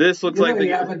 This looks like they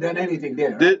haven't done anything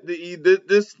there. Right?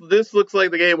 This looks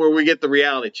like the game where we get the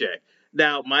reality check.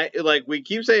 Now, we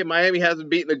keep saying Miami hasn't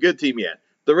beaten a good team yet.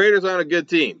 The Raiders aren't a good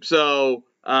team, so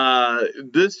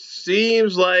this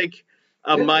seems like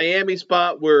a Miami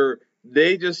spot where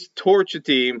they just torch a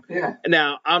team. Yeah.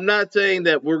 Now, I'm not saying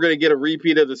that we're going to get a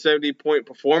repeat of the 70-point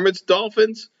performance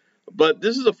Dolphins, but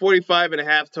this is a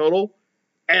 45.5 total,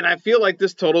 and I feel like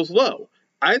this total's low.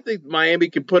 I think Miami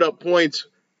can put up points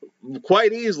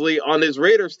quite easily on this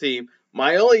Raiders team.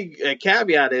 My only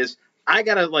caveat is I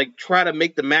got to try to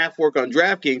make the math work on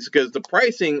DraftKings because the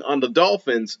pricing on the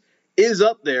Dolphins is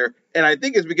up there, and I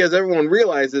think it's because everyone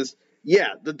realizes,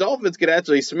 the Dolphins could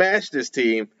actually smash this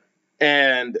team,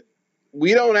 and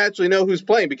we don't actually know who's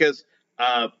playing because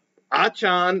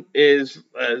Achan is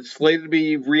slated to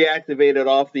be reactivated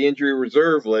off the injury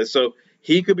reserve list, so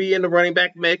he could be in the running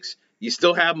back mix. You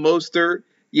still have Mostert.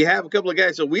 You have a couple of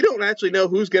guys, so we don't actually know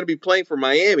who's going to be playing for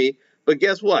Miami, but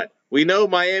guess what? We know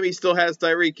Miami still has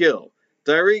Tyreek Hill.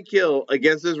 Tyreek Hill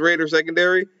against this Raiders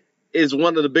secondary is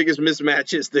one of the biggest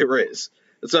mismatches there is.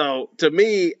 So, to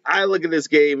me, I look at this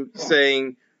game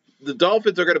saying the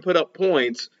Dolphins are going to put up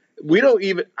points.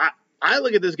 I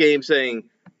look at this game saying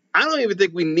I don't even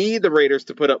think we need the Raiders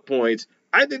to put up points.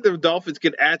 I think the Dolphins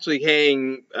could actually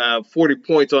hang 40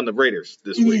 points on the Raiders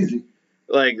this week.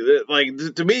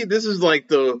 To me, this is like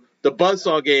the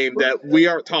buzzsaw game that we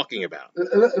aren't talking about.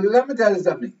 Let me tell you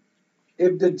something.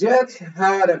 If the Jets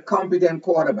had a competent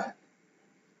quarterback,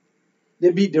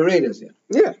 they beat the Raiders here.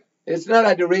 Yeah. It's not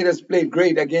like the Raiders played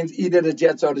great against either the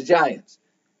Jets or the Giants.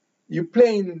 You're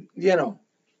playing, The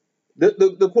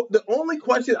only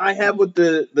question I have with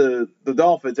the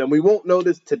Dolphins, and we won't know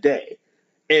this today,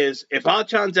 is if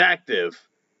Achan's active,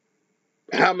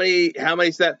 how many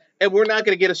snaps? And we're not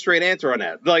going to get a straight answer on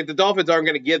that. The Dolphins aren't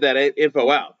going to give that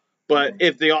info out. But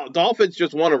if the Dolphins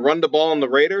just want to run the ball on the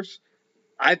Raiders,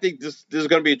 I think this is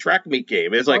going to be a track meet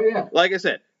game. It's like I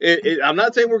said, I'm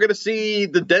not saying we're going to see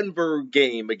the Denver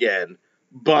game again,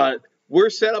 but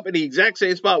we're set up in the exact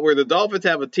same spot where the Dolphins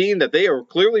have a team that they are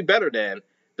clearly better than,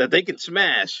 that they can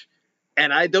smash,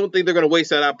 and I don't think they're going to waste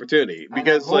that opportunity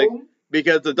because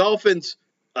the Dolphins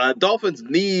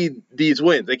need these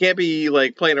wins. They can't be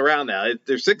playing around now.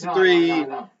 They're 6-3.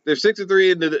 No. They're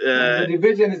 6-3 in the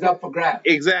division is up for grabs.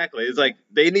 Exactly. It's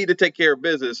they need to take care of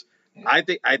business. Yeah. I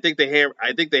think they hammer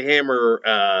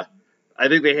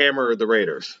the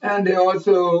Raiders. And they're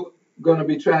also going to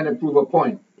be trying to prove a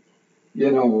point.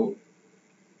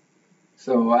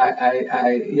 So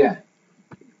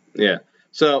yeah.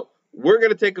 So we're going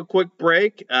to take a quick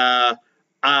break. I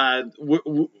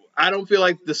don't feel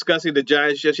like discussing the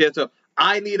Giants just yet, so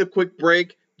I need a quick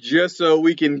break just so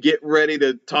we can get ready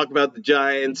to talk about the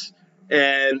Giants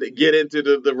and get into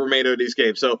the remainder of these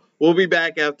games. So we'll be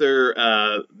back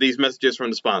after these messages from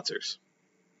the sponsors.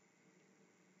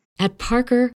 At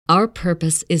Parker, our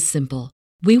purpose is simple.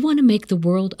 We want to make the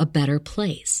world a better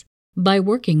place by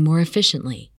working more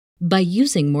efficiently, by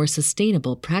using more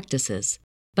sustainable practices,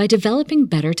 by developing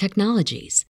better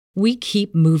technologies. We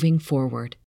keep moving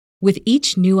forward. With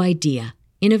each new idea,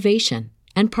 innovation,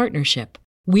 and partnership,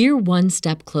 we're one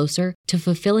step closer to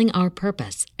fulfilling our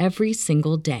purpose every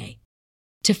single day.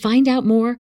 To find out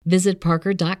more, visit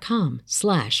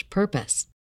parker.com/purpose.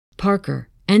 Parker,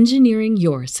 engineering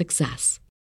your success.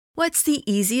 What's the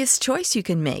easiest choice you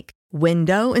can make?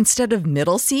 Window instead of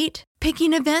middle seat?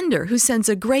 Picking a vendor who sends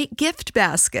a great gift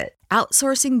basket?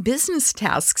 Outsourcing business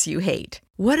tasks you hate?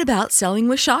 What about selling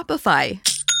with Shopify?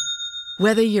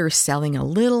 Whether you're selling a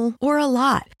little or a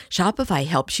lot, Shopify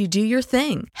helps you do your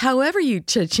thing, however you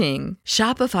cha-ching.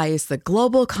 Shopify is the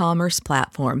global commerce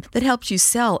platform that helps you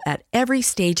sell at every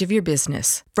stage of your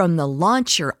business. From the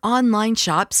launch your online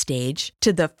shop stage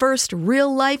to the first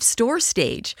real-life store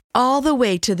stage, all the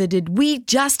way to the did we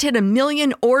just hit 1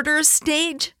 million orders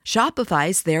stage.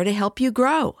 Shopify's there to help you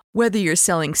grow. Whether you're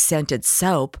selling scented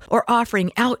soap or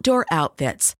offering outdoor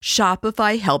outfits,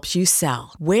 Shopify helps you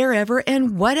sell. Wherever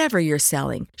and whatever you're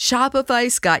selling,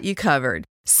 Shopify's got you covered.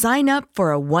 Sign up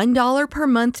for a $1 per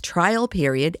month trial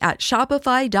period at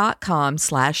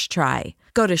shopify.com/try.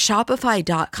 Go to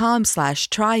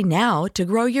shopify.com/try now to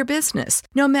grow your business,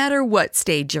 no matter what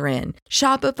stage you're in.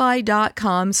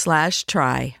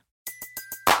 Shopify.com/try.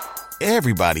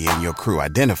 Everybody in your crew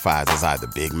identifies as either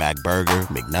Big Mac Burger,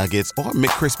 McNuggets, or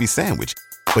McCrispy Sandwich.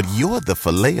 but you're the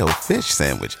Filet-O-Fish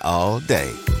Sandwich all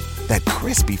day. That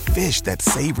crispy fish, that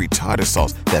savory tartar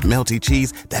sauce, that melty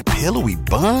cheese, that pillowy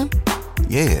bun.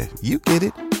 Yeah, you get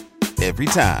it. Every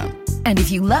time. And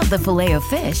if you love the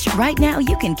Filet-O-Fish, right now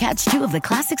you can catch 2 of the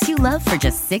classics you love for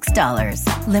just $6.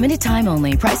 Limited time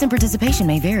only. Price and participation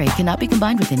may vary. Cannot be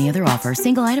combined with any other offer.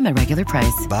 Single item at regular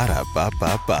price.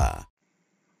 Ba-da-ba-ba-ba.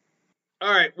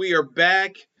 All right, we are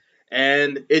back,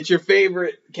 and it's your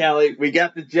favorite, Callie. We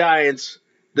got the Giants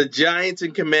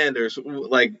and Commanders.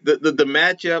 Like, the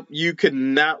matchup you could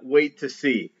not wait to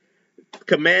see.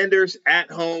 Commanders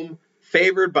at home,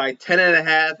 favored by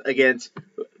 10.5 against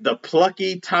the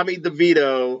plucky Tommy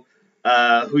DeVito,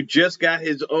 who just got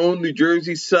his own New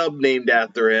Jersey sub named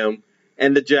after him,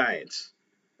 and the Giants.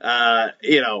 What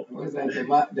is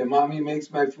that? The mommy makes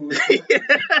my food.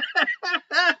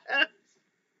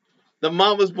 The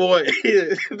mama's boy,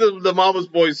 the mama's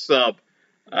boy sub.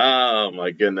 Oh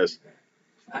my goodness.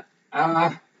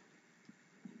 The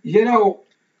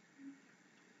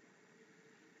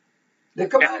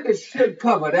Commanders should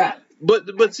cover that.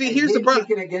 But see, here's the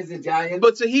problem. Against the Giants.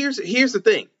 But so here's the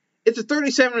thing. It's a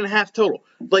 37.5 total.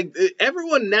 Like,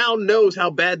 everyone now knows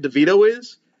how bad DeVito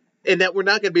is, and that we're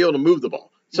not going to be able to move the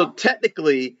ball. So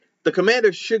technically, the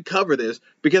Commanders should cover this,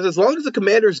 because as long as the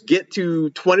Commanders get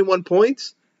to 21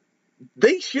 points,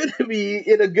 they should be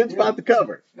in a good spot to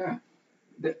cover. Yeah.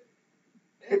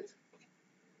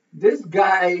 This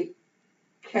guy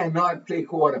cannot play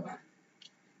quarterback.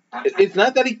 It's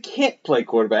not that he can't play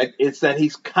quarterback. It's that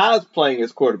he's cosplaying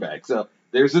as quarterback. So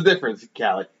there's a difference,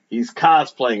 Callie. He's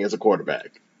cosplaying as a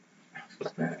quarterback.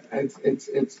 It's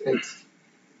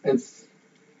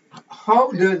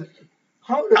how does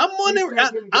I'm wondering.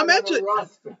 I'm actually.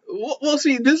 Well,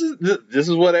 see, this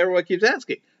is what everyone keeps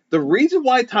asking. The reason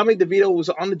why Tommy DeVito was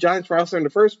on the Giants roster in the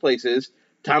first place is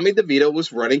Tommy DeVito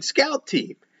was running scout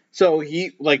team. So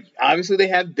obviously they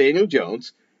have Daniel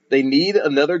Jones. They need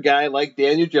another guy like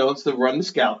Daniel Jones to run the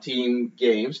scout team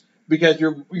games, because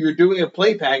you're doing a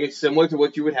play package similar to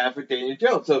what you would have for Daniel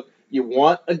Jones. So you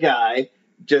want a guy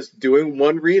just doing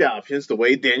one read options the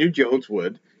way Daniel Jones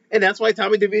would, and that's why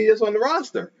Tommy DeVito is on the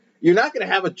roster. You're not going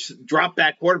to have a drop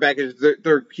back quarterback as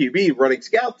their QB running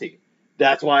scout team.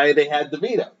 That's why they had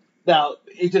DeVito. Now,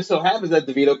 it just so happens that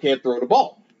DeVito can't throw the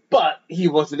ball, but he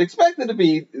wasn't expected to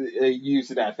be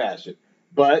used in that fashion.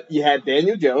 But you had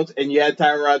Daniel Jones and you had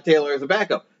Tyrod Taylor as a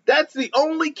backup. That's the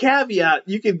only caveat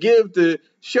you can give to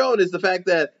Schoen, is the fact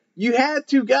that you had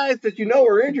 2 guys that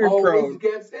are injury prone. Always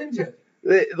gets injured.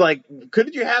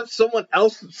 Couldn't you have someone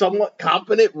else somewhat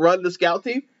competent run the scout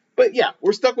team? But yeah,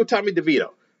 we're stuck with Tommy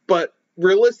DeVito. But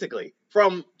realistically,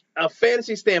 from a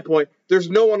fantasy standpoint, there's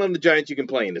no one on the Giants you can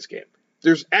play in this game.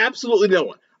 There's absolutely no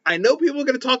one. I know people are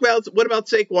going to talk about, what about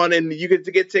Saquon, and you get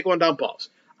to get Saquon down pause.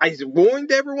 I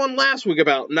warned everyone last week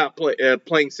about not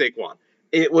playing Saquon.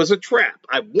 It was a trap.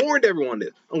 I warned everyone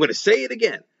this. I'm going to say it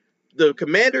again. The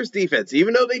Commanders' defense,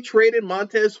 even though they traded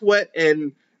Montez Sweat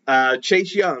and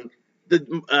Chase Young,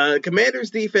 the Commanders'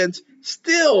 defense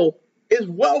still is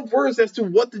well versed as to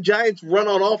what the Giants run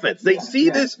on offense. They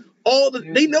this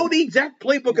they know the exact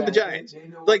playbook of the Giants.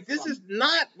 This is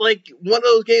not like one of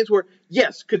those games where,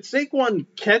 yes, could Saquon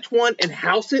catch one and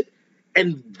house it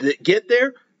and get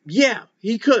there? Yeah,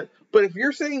 he could. But if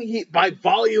you're saying by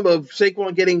volume of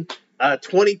Saquon getting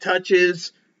 20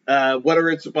 touches, whether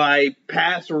it's by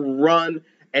pass or run,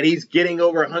 and he's getting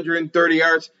over 130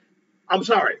 yards, I'm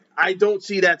sorry, I don't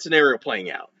see that scenario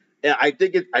playing out. I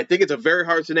think it's a very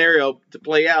hard scenario to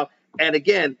play out. And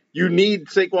again, you need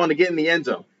Saquon to get in the end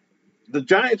zone. The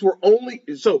Giants were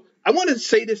so I want to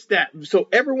say this stat so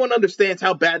everyone understands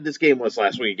how bad this game was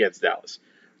last week against Dallas.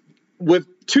 With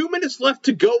 2 minutes left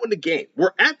to go in the game,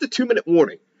 we're at the 2-minute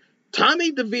warning.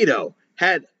 Tommy DeVito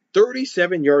had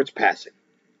 37 yards passing.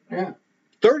 Yeah.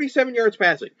 37 yards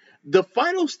passing. The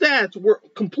final stats were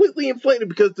completely inflated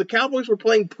because the Cowboys were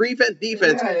playing prevent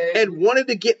defense and wanted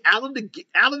to get out of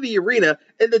the arena,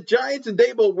 and the Giants and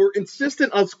Dable were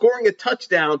insistent on scoring a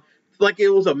touchdown like it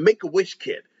was a Make-A-Wish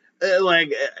kid.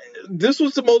 This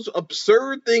was the most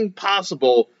absurd thing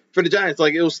possible for the Giants.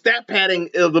 It was stat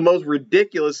padding of the most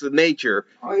ridiculous nature.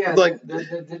 Oh, yeah.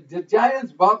 The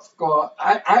Giants box score,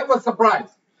 I was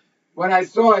surprised when I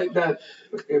saw it that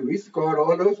we scored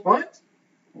all those points.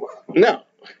 What? No.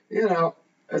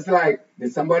 It's like,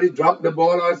 did somebody drop the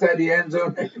ball outside the end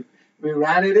zone? We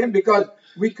ran it in because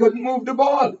we couldn't move the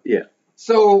ball. Yeah.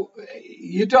 So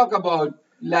you talk about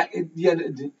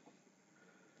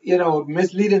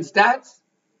misleading stats.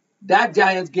 That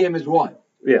Giants game is won.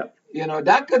 Yeah.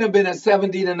 That could have been a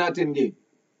 17-0 game.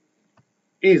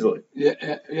 Easily.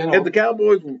 Yeah. If the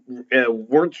Cowboys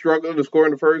weren't struggling to score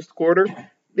in the first quarter,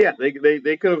 Yeah, they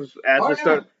could have asked to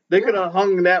start. They could have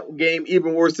hung that game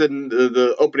even worse than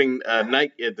the opening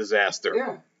night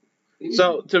disaster. Yeah.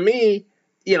 So to me,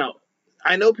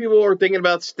 I know people are thinking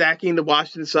about stacking the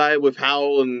Washington side with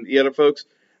Howell and the other folks.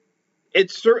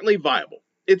 It's certainly viable.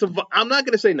 I'm not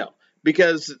going to say no,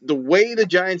 because the way the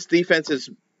Giants defense has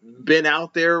been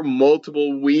out there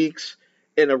multiple weeks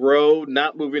in a row,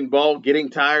 not moving the ball, getting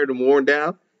tired and worn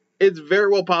down, it's very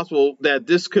well possible that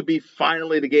this could be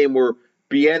finally the game where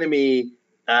Bieniemy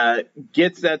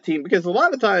gets that team, because a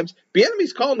lot of times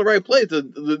Bieniemy's calling the right plays.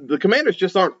 The Commanders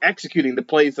just aren't executing the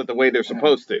plays the way they're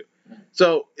supposed to.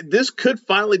 So this could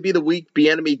finally be the week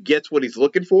Bieniemy gets what he's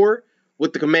looking for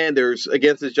with the Commanders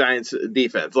against the Giants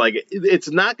defense. Like,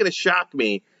 it's not going to shock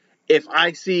me if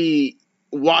I see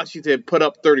Washington put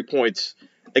up 30 points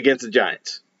against the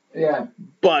Giants. Yeah.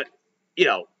 But,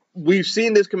 we've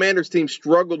seen this Commanders team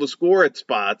struggle to score at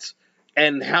spots,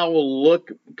 and how will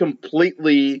look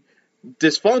completely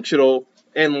dysfunctional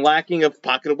and lacking of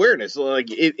pocket awareness. Like,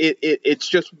 it's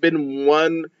just been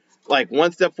one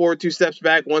step forward, 2 steps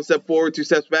back, 1 step forward, 2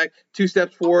 steps back, 2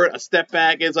 steps forward, a step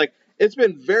back. It's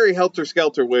been very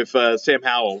helter-skelter with Sam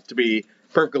Howell, to be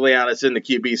perfectly honest, in the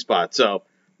QB spot. So,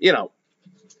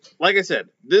 like I said,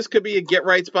 this could be a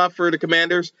get-right spot for the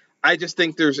Commanders. I just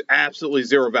think there's absolutely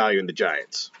zero value in the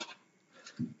Giants.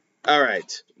 All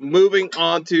right, moving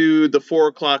on to the 4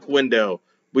 o'clock window.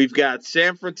 We've got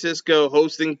San Francisco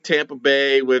hosting Tampa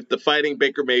Bay with the Fighting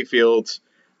Baker Mayfields.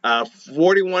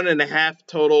 41.5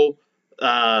 total.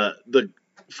 The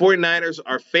 49ers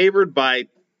are favored by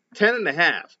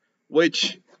 10.5,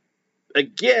 which,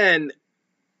 again,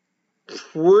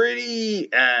 pretty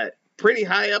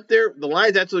high up there. The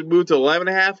line's actually moved to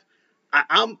 11.5.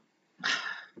 I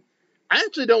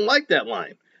actually don't like that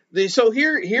line. So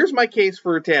here's my case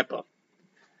for Tampa.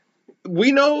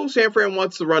 We know San Fran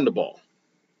wants to run the ball.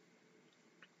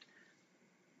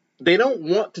 They don't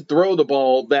want to throw the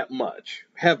ball that much,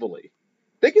 heavily.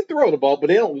 They can throw the ball, but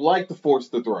they don't like to force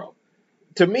the throw.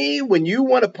 To me, when you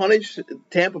want to punish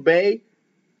Tampa Bay,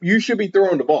 you should be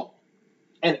throwing the ball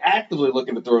and actively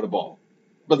looking to throw the ball.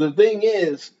 But the thing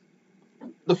is,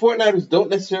 the 49ers don't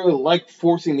necessarily like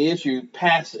forcing the issue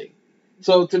passing.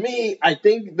 So to me, I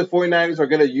think the 49ers are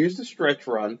going to use the stretch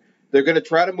run. They're going to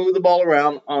try to move the ball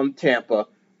around on Tampa.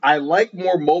 I like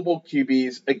more mobile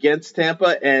QBs against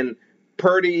Tampa, and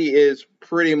Purdy is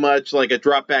pretty much like a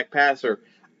drop-back passer.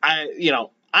 I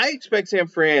expect San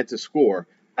Fran to score.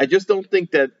 I just don't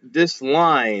think that this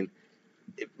line,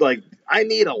 I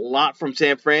need a lot from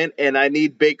San Fran, and I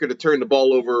need Baker to turn the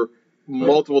ball over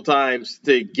multiple times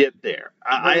to get there.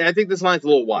 I think this line's a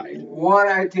little wide. What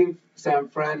I think San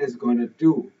Fran is going to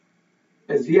do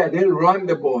is, they'll run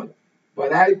the ball,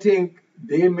 but I think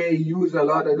they may use a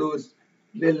lot of those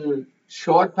little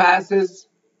short passes,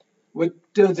 which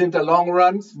turns into long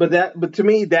runs. But to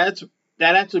me, that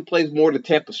actually plays more to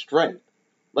Tampa's strength,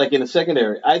 like in the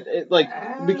secondary.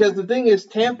 Because the thing is,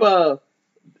 Tampa,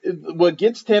 what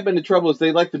gets Tampa into trouble is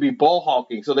they like to be ball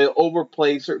hawking, so they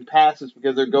overplay certain passes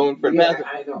because they're going for passes.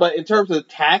 But in terms of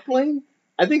tackling,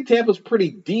 I think Tampa's pretty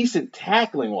decent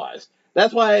tackling wise.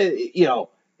 That's why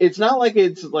it's not like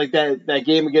it's like that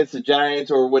game against the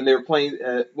Giants, or when they're playing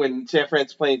when San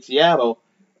Fran's playing Seattle,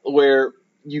 where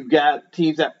you got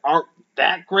teams that aren't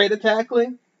that great at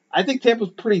tackling. I think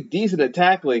Tampa's pretty decent at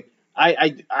tackling.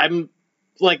 I'm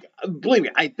believe me,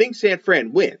 I think San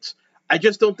Fran wins. I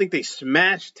just don't think they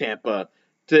smash Tampa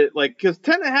because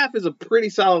 10.5 is a pretty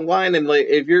solid line, and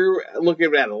if you're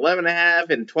looking at 11.5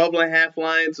 and 12.5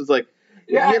 lines, it's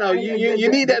you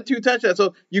need that 2 touchdowns.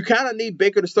 So you kind of need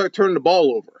Baker to start turning the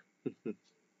ball over,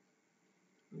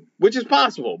 which is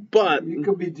possible, but it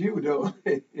could be due though.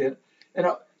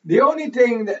 The only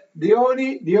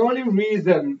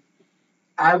reason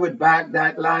I would back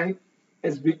that line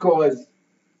is because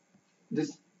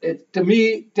to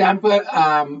me,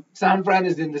 Tampa, San Fran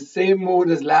is in the same mode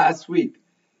as last week.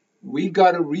 We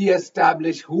got to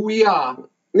reestablish who we are.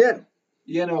 Yeah.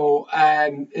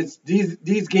 And it's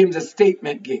these games are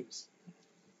statement games.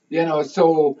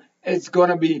 So it's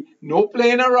gonna be no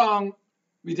playing around.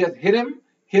 We just hit him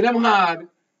hard,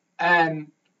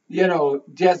 and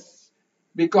just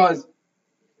because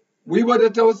we were the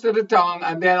toast of the tongue,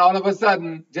 and then all of a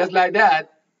sudden, just like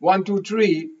that, 1, 2,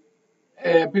 3.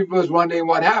 People was wondering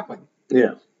what happened.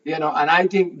 Yeah. And I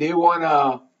think they want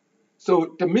to. So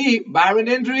to me, barring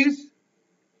injuries,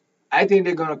 I think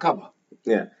they're going to cover.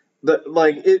 Yeah.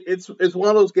 It's one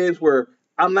of those games where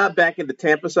I'm not backing the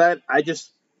Tampa side.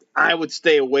 I would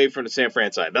stay away from the San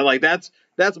Fran side.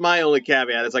 That's my only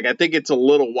caveat. It's I think it's a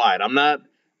little wide.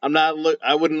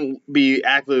 I wouldn't be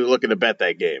actively looking to bet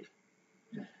that game.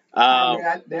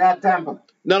 They had Tampa.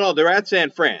 No, they're at San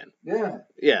Fran. Yeah.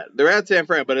 Yeah, they're at San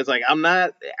Fran, but it's like I'm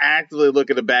not actively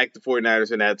looking to back the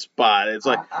 49ers in that spot. It's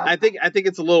like I think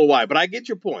it's a little wide, but I get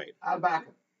your point. I'll back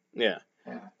them. Yeah.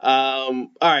 Yeah. All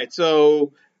right,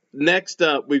 so next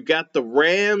up, we've got the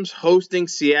Rams hosting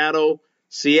Seattle.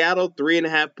 Seattle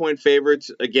 3.5-point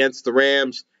favorites against the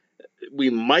Rams. We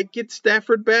might get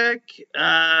Stafford back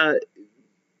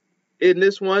in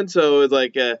this one, so it's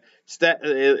like it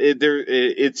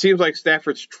seems like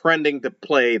Stafford's trending to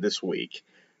play this week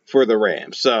for the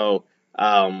Rams. So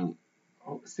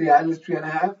Seattle's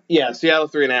 3.5. Yeah, Seattle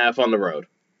 3.5 on the road.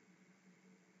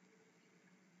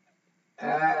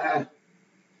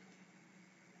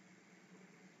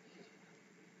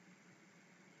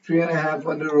 3.5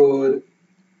 on the road.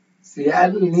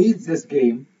 Seattle needs this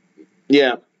game.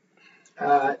 Yeah.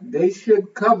 They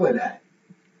should cover that.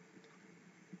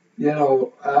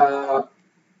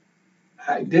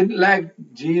 I didn't like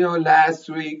Geno last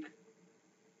week.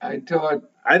 I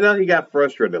thought he got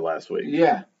frustrated last week.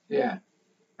 Yeah. That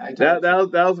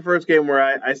was the first game where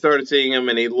I started seeing him,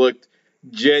 and he looked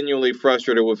genuinely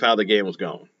frustrated with how the game was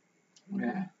going.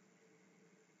 Yeah.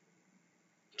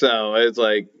 So it's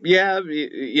like,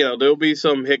 there'll be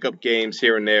some hiccup games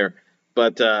here and there,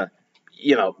 but the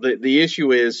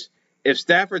issue is if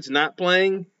Stafford's not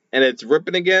playing and it's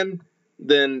ripping again,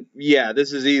 then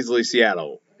this is easily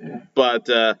Seattle. Yeah. But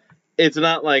it's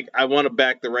not like I want to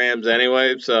back the Rams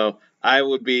anyway, so I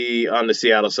would be on the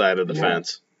Seattle side of the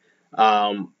fence.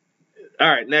 All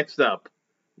right, next up,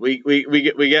 we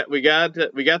got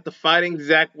the Fighting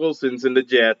Zach Wilsons and the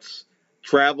Jets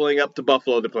traveling up to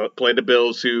Buffalo to play the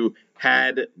Bills, who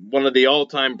had one of the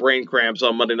all-time brain cramps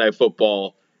on Monday Night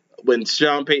Football when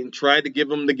Sean Payton tried to give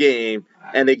them the game,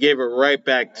 and they gave it right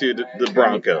back to the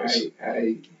Broncos.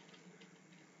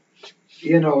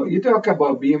 You talk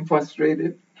about being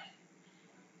frustrated.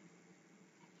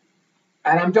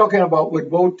 And I'm talking about with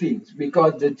both teams,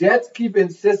 because the Jets keep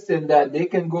insisting that they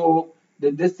can go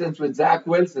the distance with Zach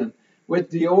Wilson, which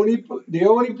the only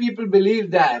people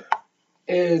believe that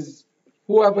is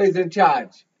whoever is in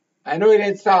charge. I know it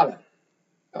ain't Saleh.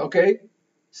 Okay?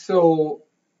 So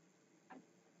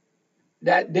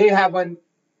that they haven't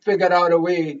figured out a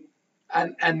way,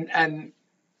 and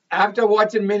after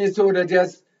watching Minnesota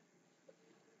just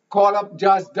call up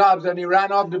Josh Dobbs and he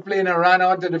ran off the plane and ran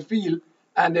onto the field,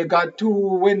 and they got 2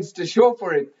 wins to show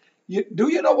for it. Do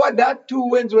you know what that 2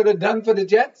 wins would have done for the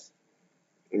Jets?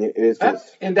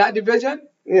 In that division?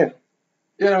 Yeah.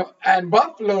 And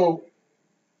Buffalo,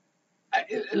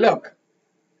 look,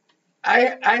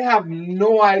 I have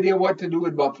no idea what to do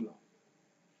with Buffalo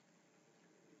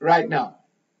right now.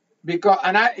 Because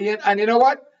and you know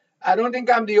what? I don't think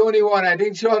I'm the only one. I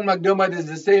think Sean McDermott is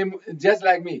the same, just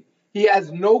like me. He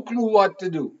has no clue what to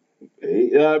do. He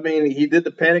did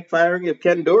the panic firing of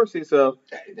Ken Dorsey, so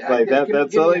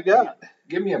that's all he got.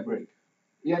 Give me a break.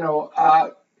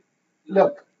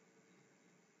 Look.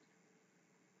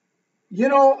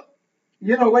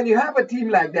 When you have a team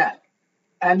like that,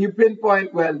 and you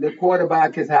pinpoint, well, the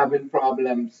quarterback is having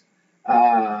problems,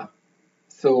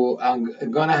 so we're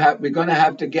gonna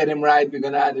have to get him right. We're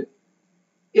gonna have to,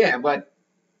 but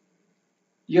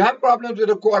you have problems with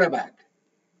the quarterback.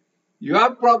 You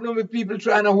have problem with people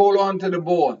trying to hold on to the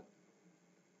ball.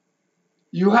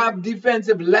 You have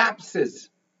defensive lapses.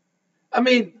 I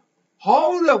mean,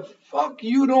 how the fuck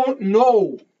you don't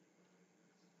know?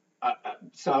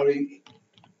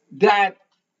 That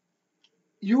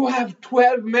you have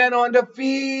 12 men on the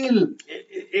field.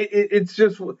 It's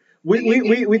just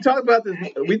we talked about this.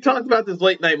 We talked about this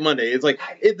late night Monday. It's like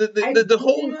the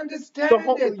whole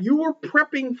you were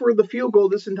prepping for the field goal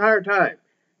this entire time.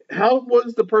 How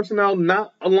was the personnel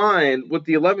not aligned with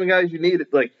the 11 guys you needed?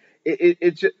 Like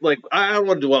it's just like I don't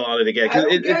want to dwell on it again. I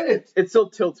don't get it. It still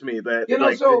tilts me that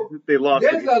they lost.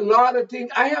 There's a lot of things.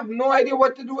 I have no idea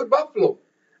what to do with Buffalo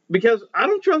because I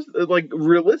don't trust.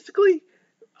 Realistically,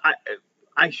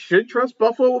 I should trust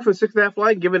Buffalo with a 6.5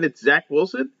 line, given it's Zach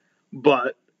Wilson.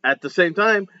 But at the same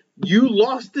time, you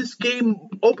lost this game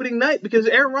opening night because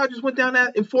Aaron Rodgers went down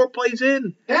in 4 plays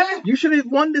in. Yeah. You should have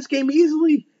won this game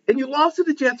easily. And you lost to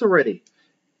the Jets already.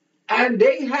 And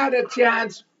they had a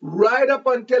chance right up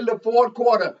until the 4th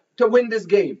quarter to win this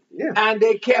game. Yeah. And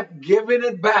they kept giving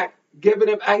it back.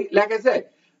 Like I said,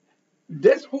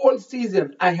 this whole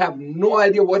season, I have no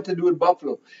idea what to do with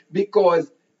Buffalo.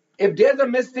 Because if there's a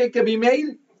mistake to be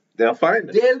made, they'll find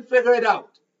it. They'll figure it out.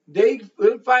 They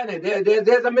will find it.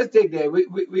 There's a mistake there. We'll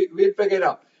figure it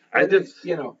out. I just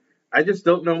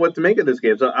don't know what to make of this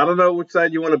game. So I don't know which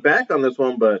side you want to back on this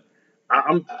one, but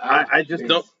I just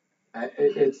don't.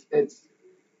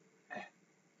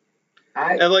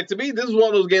 And, like, to me, this is one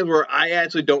of those games where I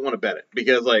actually don't want to bet it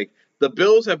because, like, the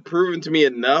Bills have proven to me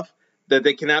enough that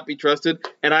they cannot be trusted.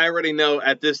 And I already know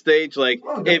at this stage, like,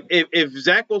 if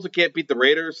Zach Wilson can't beat the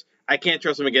Raiders, I can't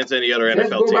trust him against any other NFL team.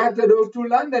 Let's go back to those 2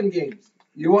 London games.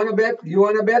 You want to bet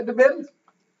the Bills?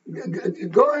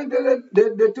 Go into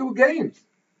the 2 games.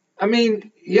 I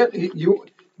mean,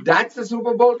 that's a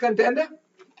Super Bowl contender?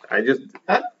 I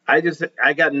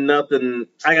got nothing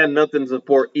to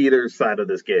support either side of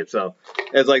this game. So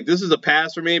it's like this is a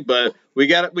pass for me, but we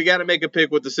got to make a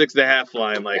pick with the 6.5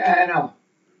 line. Like, yeah, I know.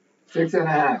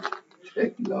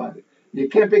 6.5. Lord. You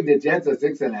can't pick the Jets at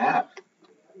 6.5.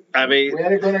 I mean, where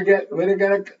they gonna get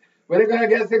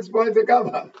 6 points to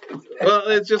cover? Well,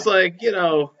 it's just like,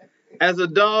 as a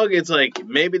dog, it's like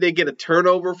maybe they get a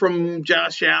turnover from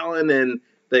Josh Allen and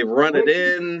they run it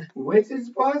in, which is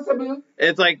possible.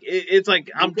 It's like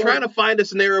I'm trying to find a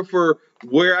scenario for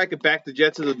where I could back the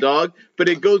Jets as a dog, but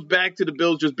it goes back to the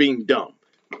Bills just being dumb.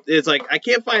 It's like I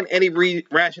can't find any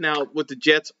rationale with the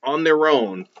Jets on their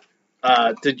own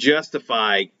to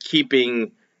justify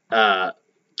keeping the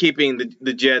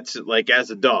Jets like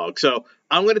as a dog. So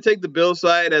I'm going to take the Bills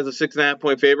side as a 6.5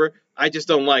 point favorite. I just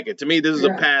don't like it. To me, this is a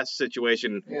pass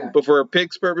situation. Yeah. But for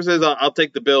picks purposes, I'll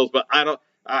take the Bills. But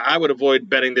I would avoid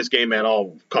betting this game at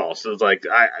all costs. It's like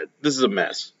this is a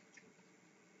mess.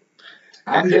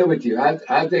 I'm there with you.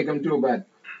 I'll take them too, but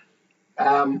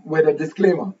with a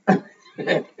disclaimer.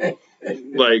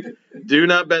 Like, do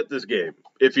not bet this game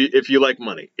if you like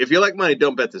money. If you like money,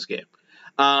 don't bet this game.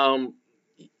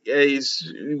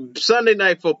 Sunday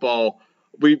Night Football.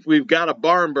 We've got a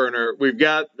barn burner. We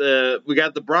got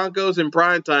the Broncos in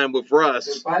primetime with Russ.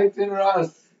 The fighting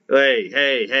Russ.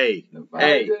 Hey!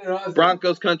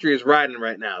 Broncos country is riding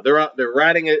right now. They're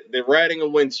riding it. They're riding a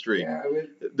win streak. Yeah,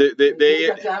 they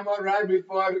got time out right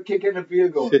before kicking the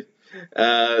field goal.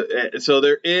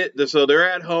 So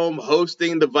they're at home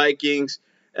hosting the Vikings.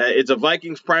 It's a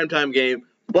Vikings primetime game,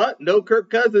 but no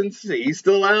Kirk Cousins. He's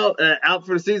still out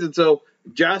for the season. So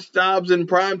Josh Dobbs in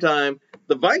primetime.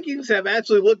 The Vikings have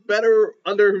actually looked better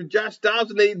under Josh Dobbs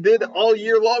than they did all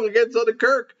year long against under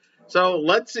Kirk. So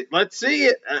let's see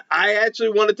it. I actually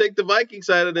want to take the Viking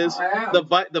side of this.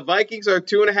 The Vikings are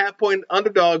 2.5 point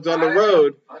underdogs on the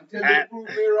road. Until they prove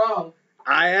me wrong.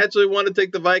 I actually want to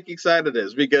take the Viking side of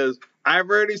this because I've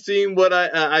already seen what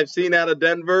I've seen out of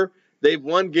Denver. They've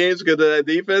won games because of that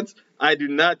defense. I do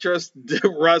not trust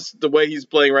Russ the way he's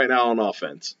playing right now on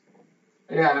offense.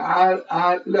 Yeah,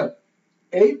 I look.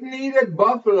 It needed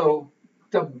Buffalo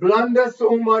to blunder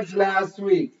so much last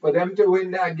week for them to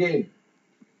win that game.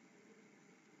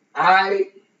 I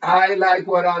like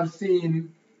what I've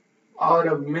seen out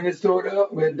of Minnesota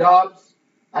with Dobbs.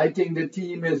 I think the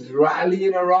team is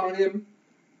rallying around him,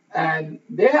 and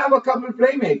they have a couple of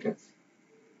playmakers.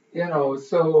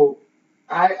 So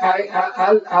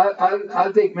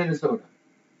I'll take Minnesota.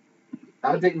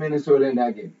 I'll take Minnesota in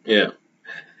that game. Yeah.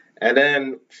 And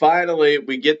then finally,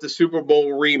 we get the Super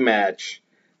Bowl rematch.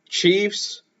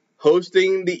 Chiefs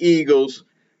hosting the Eagles.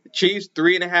 Chiefs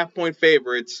 3.5 point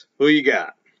favorites. Who you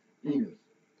got? Eagles.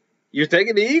 You're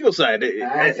taking the Eagles side. I'm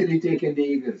actually taking the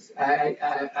Eagles.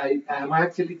 I'm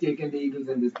actually taking the Eagles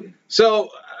in this game.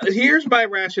 So here's my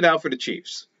rationale for the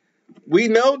Chiefs. We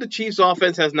know the Chiefs'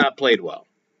 offense has not played well,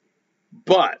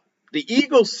 but the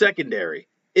Eagles' secondary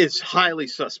is highly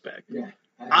suspect. Yeah.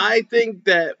 I think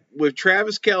that with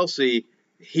Travis Kelce,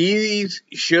 he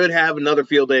should have another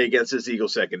field day against this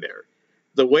Eagles secondary.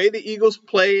 The way the Eagles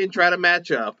play and try to match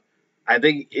up, I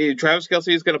think Travis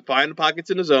Kelce is going to find the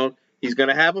pockets in his zone. He's going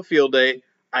to have a field day.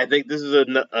 I think this is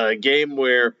a game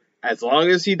where, as long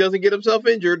as he doesn't get himself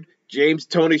injured, James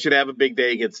Toney should have a big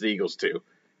day against the Eagles too.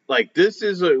 Like, this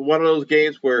is one of those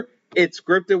games where it's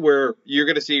scripted, where you're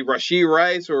going to see Rashee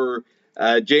Rice or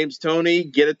James Toney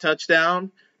get a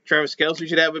touchdown. Travis Kelce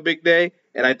should have a big day,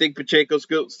 and I think Pacheco's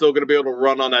still going to be able to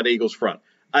run on that Eagles front.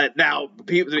 Now,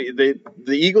 the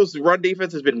Eagles' run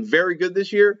defense has been very good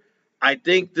this year. I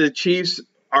think the Chiefs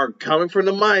are coming from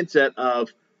the mindset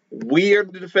of, we are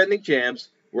the defending champs.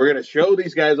 We're going to show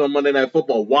these guys on Monday Night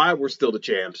Football why we're still the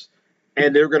champs,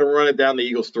 and they're going to run it down the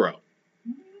Eagles' throat.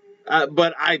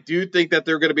 But I do think that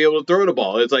they're going to be able to throw the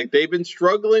ball. It's like they've been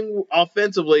struggling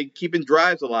offensively, keeping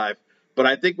drives alive. But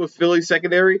I think with Philly's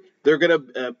secondary,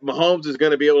 Mahomes is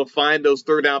going to be able to find those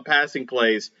third down passing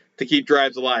plays to keep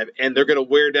drives alive, and they're going to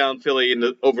wear down Philly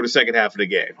over the second half of the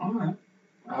game. All right.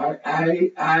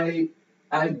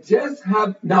 I just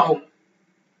have now.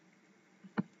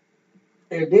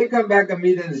 If they come back and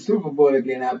meet in the Super Bowl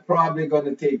again, I'm probably going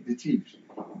to take the Chiefs.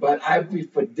 But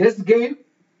for this game,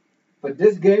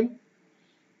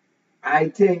 I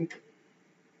think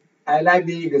I like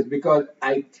the Eagles because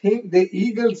I think the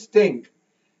Eagles think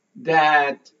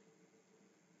that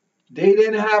they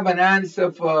didn't have an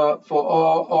answer for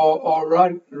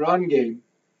our run game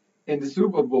in the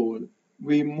Super Bowl.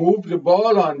 We moved the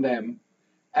ball on them,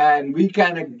 and we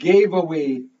kind of gave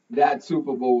away that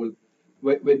Super Bowl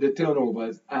with the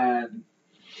turnovers. And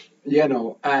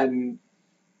and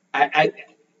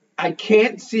I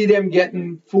can't see them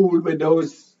getting fooled with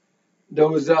those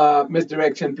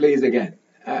misdirection plays again.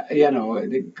 I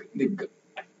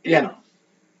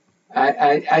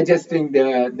just think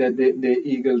the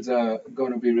Eagles are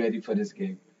going to be ready for this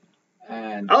game.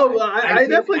 And I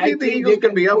definitely think the Eagles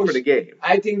can be up for the game.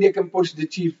 I think they can push the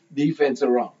Chief defense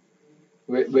around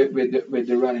with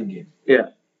the running game. Yeah,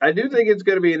 I do think it's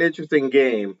going to be an interesting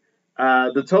game.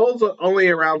 The total's only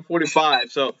around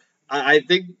 45, so I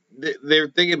think they're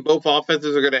thinking both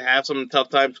offenses are going to have some tough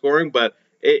time scoring, but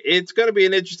it's going to be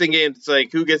an interesting game. It's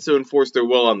like who gets to enforce their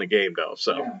will on the game, though.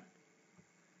 So,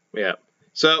 yeah.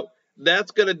 So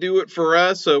that's going to do it for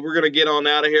us. So we're going to get on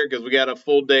out of here because we got a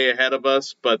full day ahead of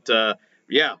us. But,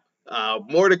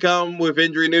 more to come with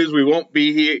injury news. We won't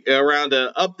be around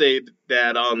to update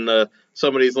that on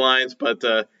some of these lines. But,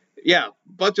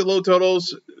 bunch of low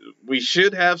totals. We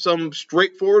should have some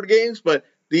straightforward games, but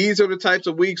these are the types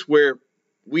of weeks where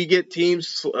we get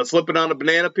teams slipping on a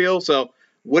banana peel. So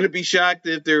wouldn't be shocked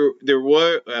if there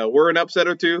were an upset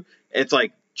or two. It's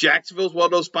like Jacksonville's one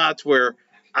of those spots where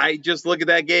I just look at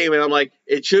that game and I'm like,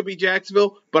 it should be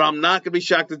Jacksonville, but I'm not going to be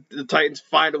shocked that the Titans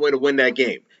find a way to win that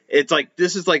game. It's like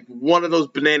this is like one of those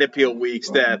banana peel weeks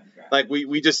that like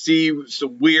we just see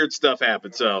some weird stuff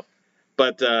happen. So,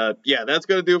 but that's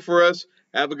going to do it for us.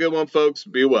 Have a good one, folks.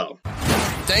 Be well.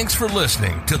 Thanks for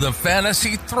listening to the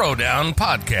Fantasy Throwdown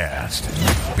Podcast.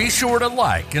 Be sure to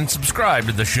like and subscribe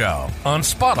to the show on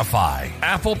Spotify,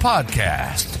 Apple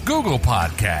Podcast, Google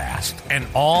Podcast, and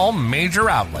all major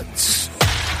outlets.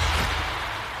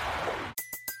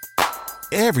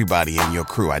 Everybody in your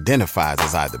crew identifies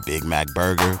as either Big Mac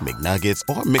Burger, McNuggets,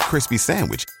 or McCrispy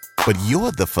Sandwich. But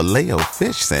you're the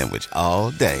Filet-O-Fish Sandwich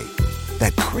all day.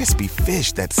 That crispy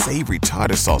fish, that savory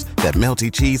tartar sauce, that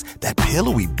melty cheese, that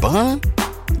pillowy bun.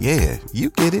 Yeah, you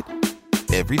get it.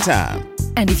 Every time.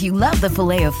 And if you love the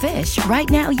Filet-O-Fish, right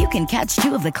now you can catch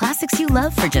two of the classics you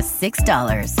love for just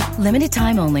 $6. Limited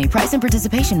time only. Price and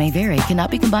participation may vary. Cannot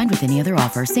be combined with any other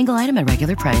offer. Single item at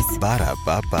regular price.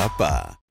 Ba-da-ba-ba-ba.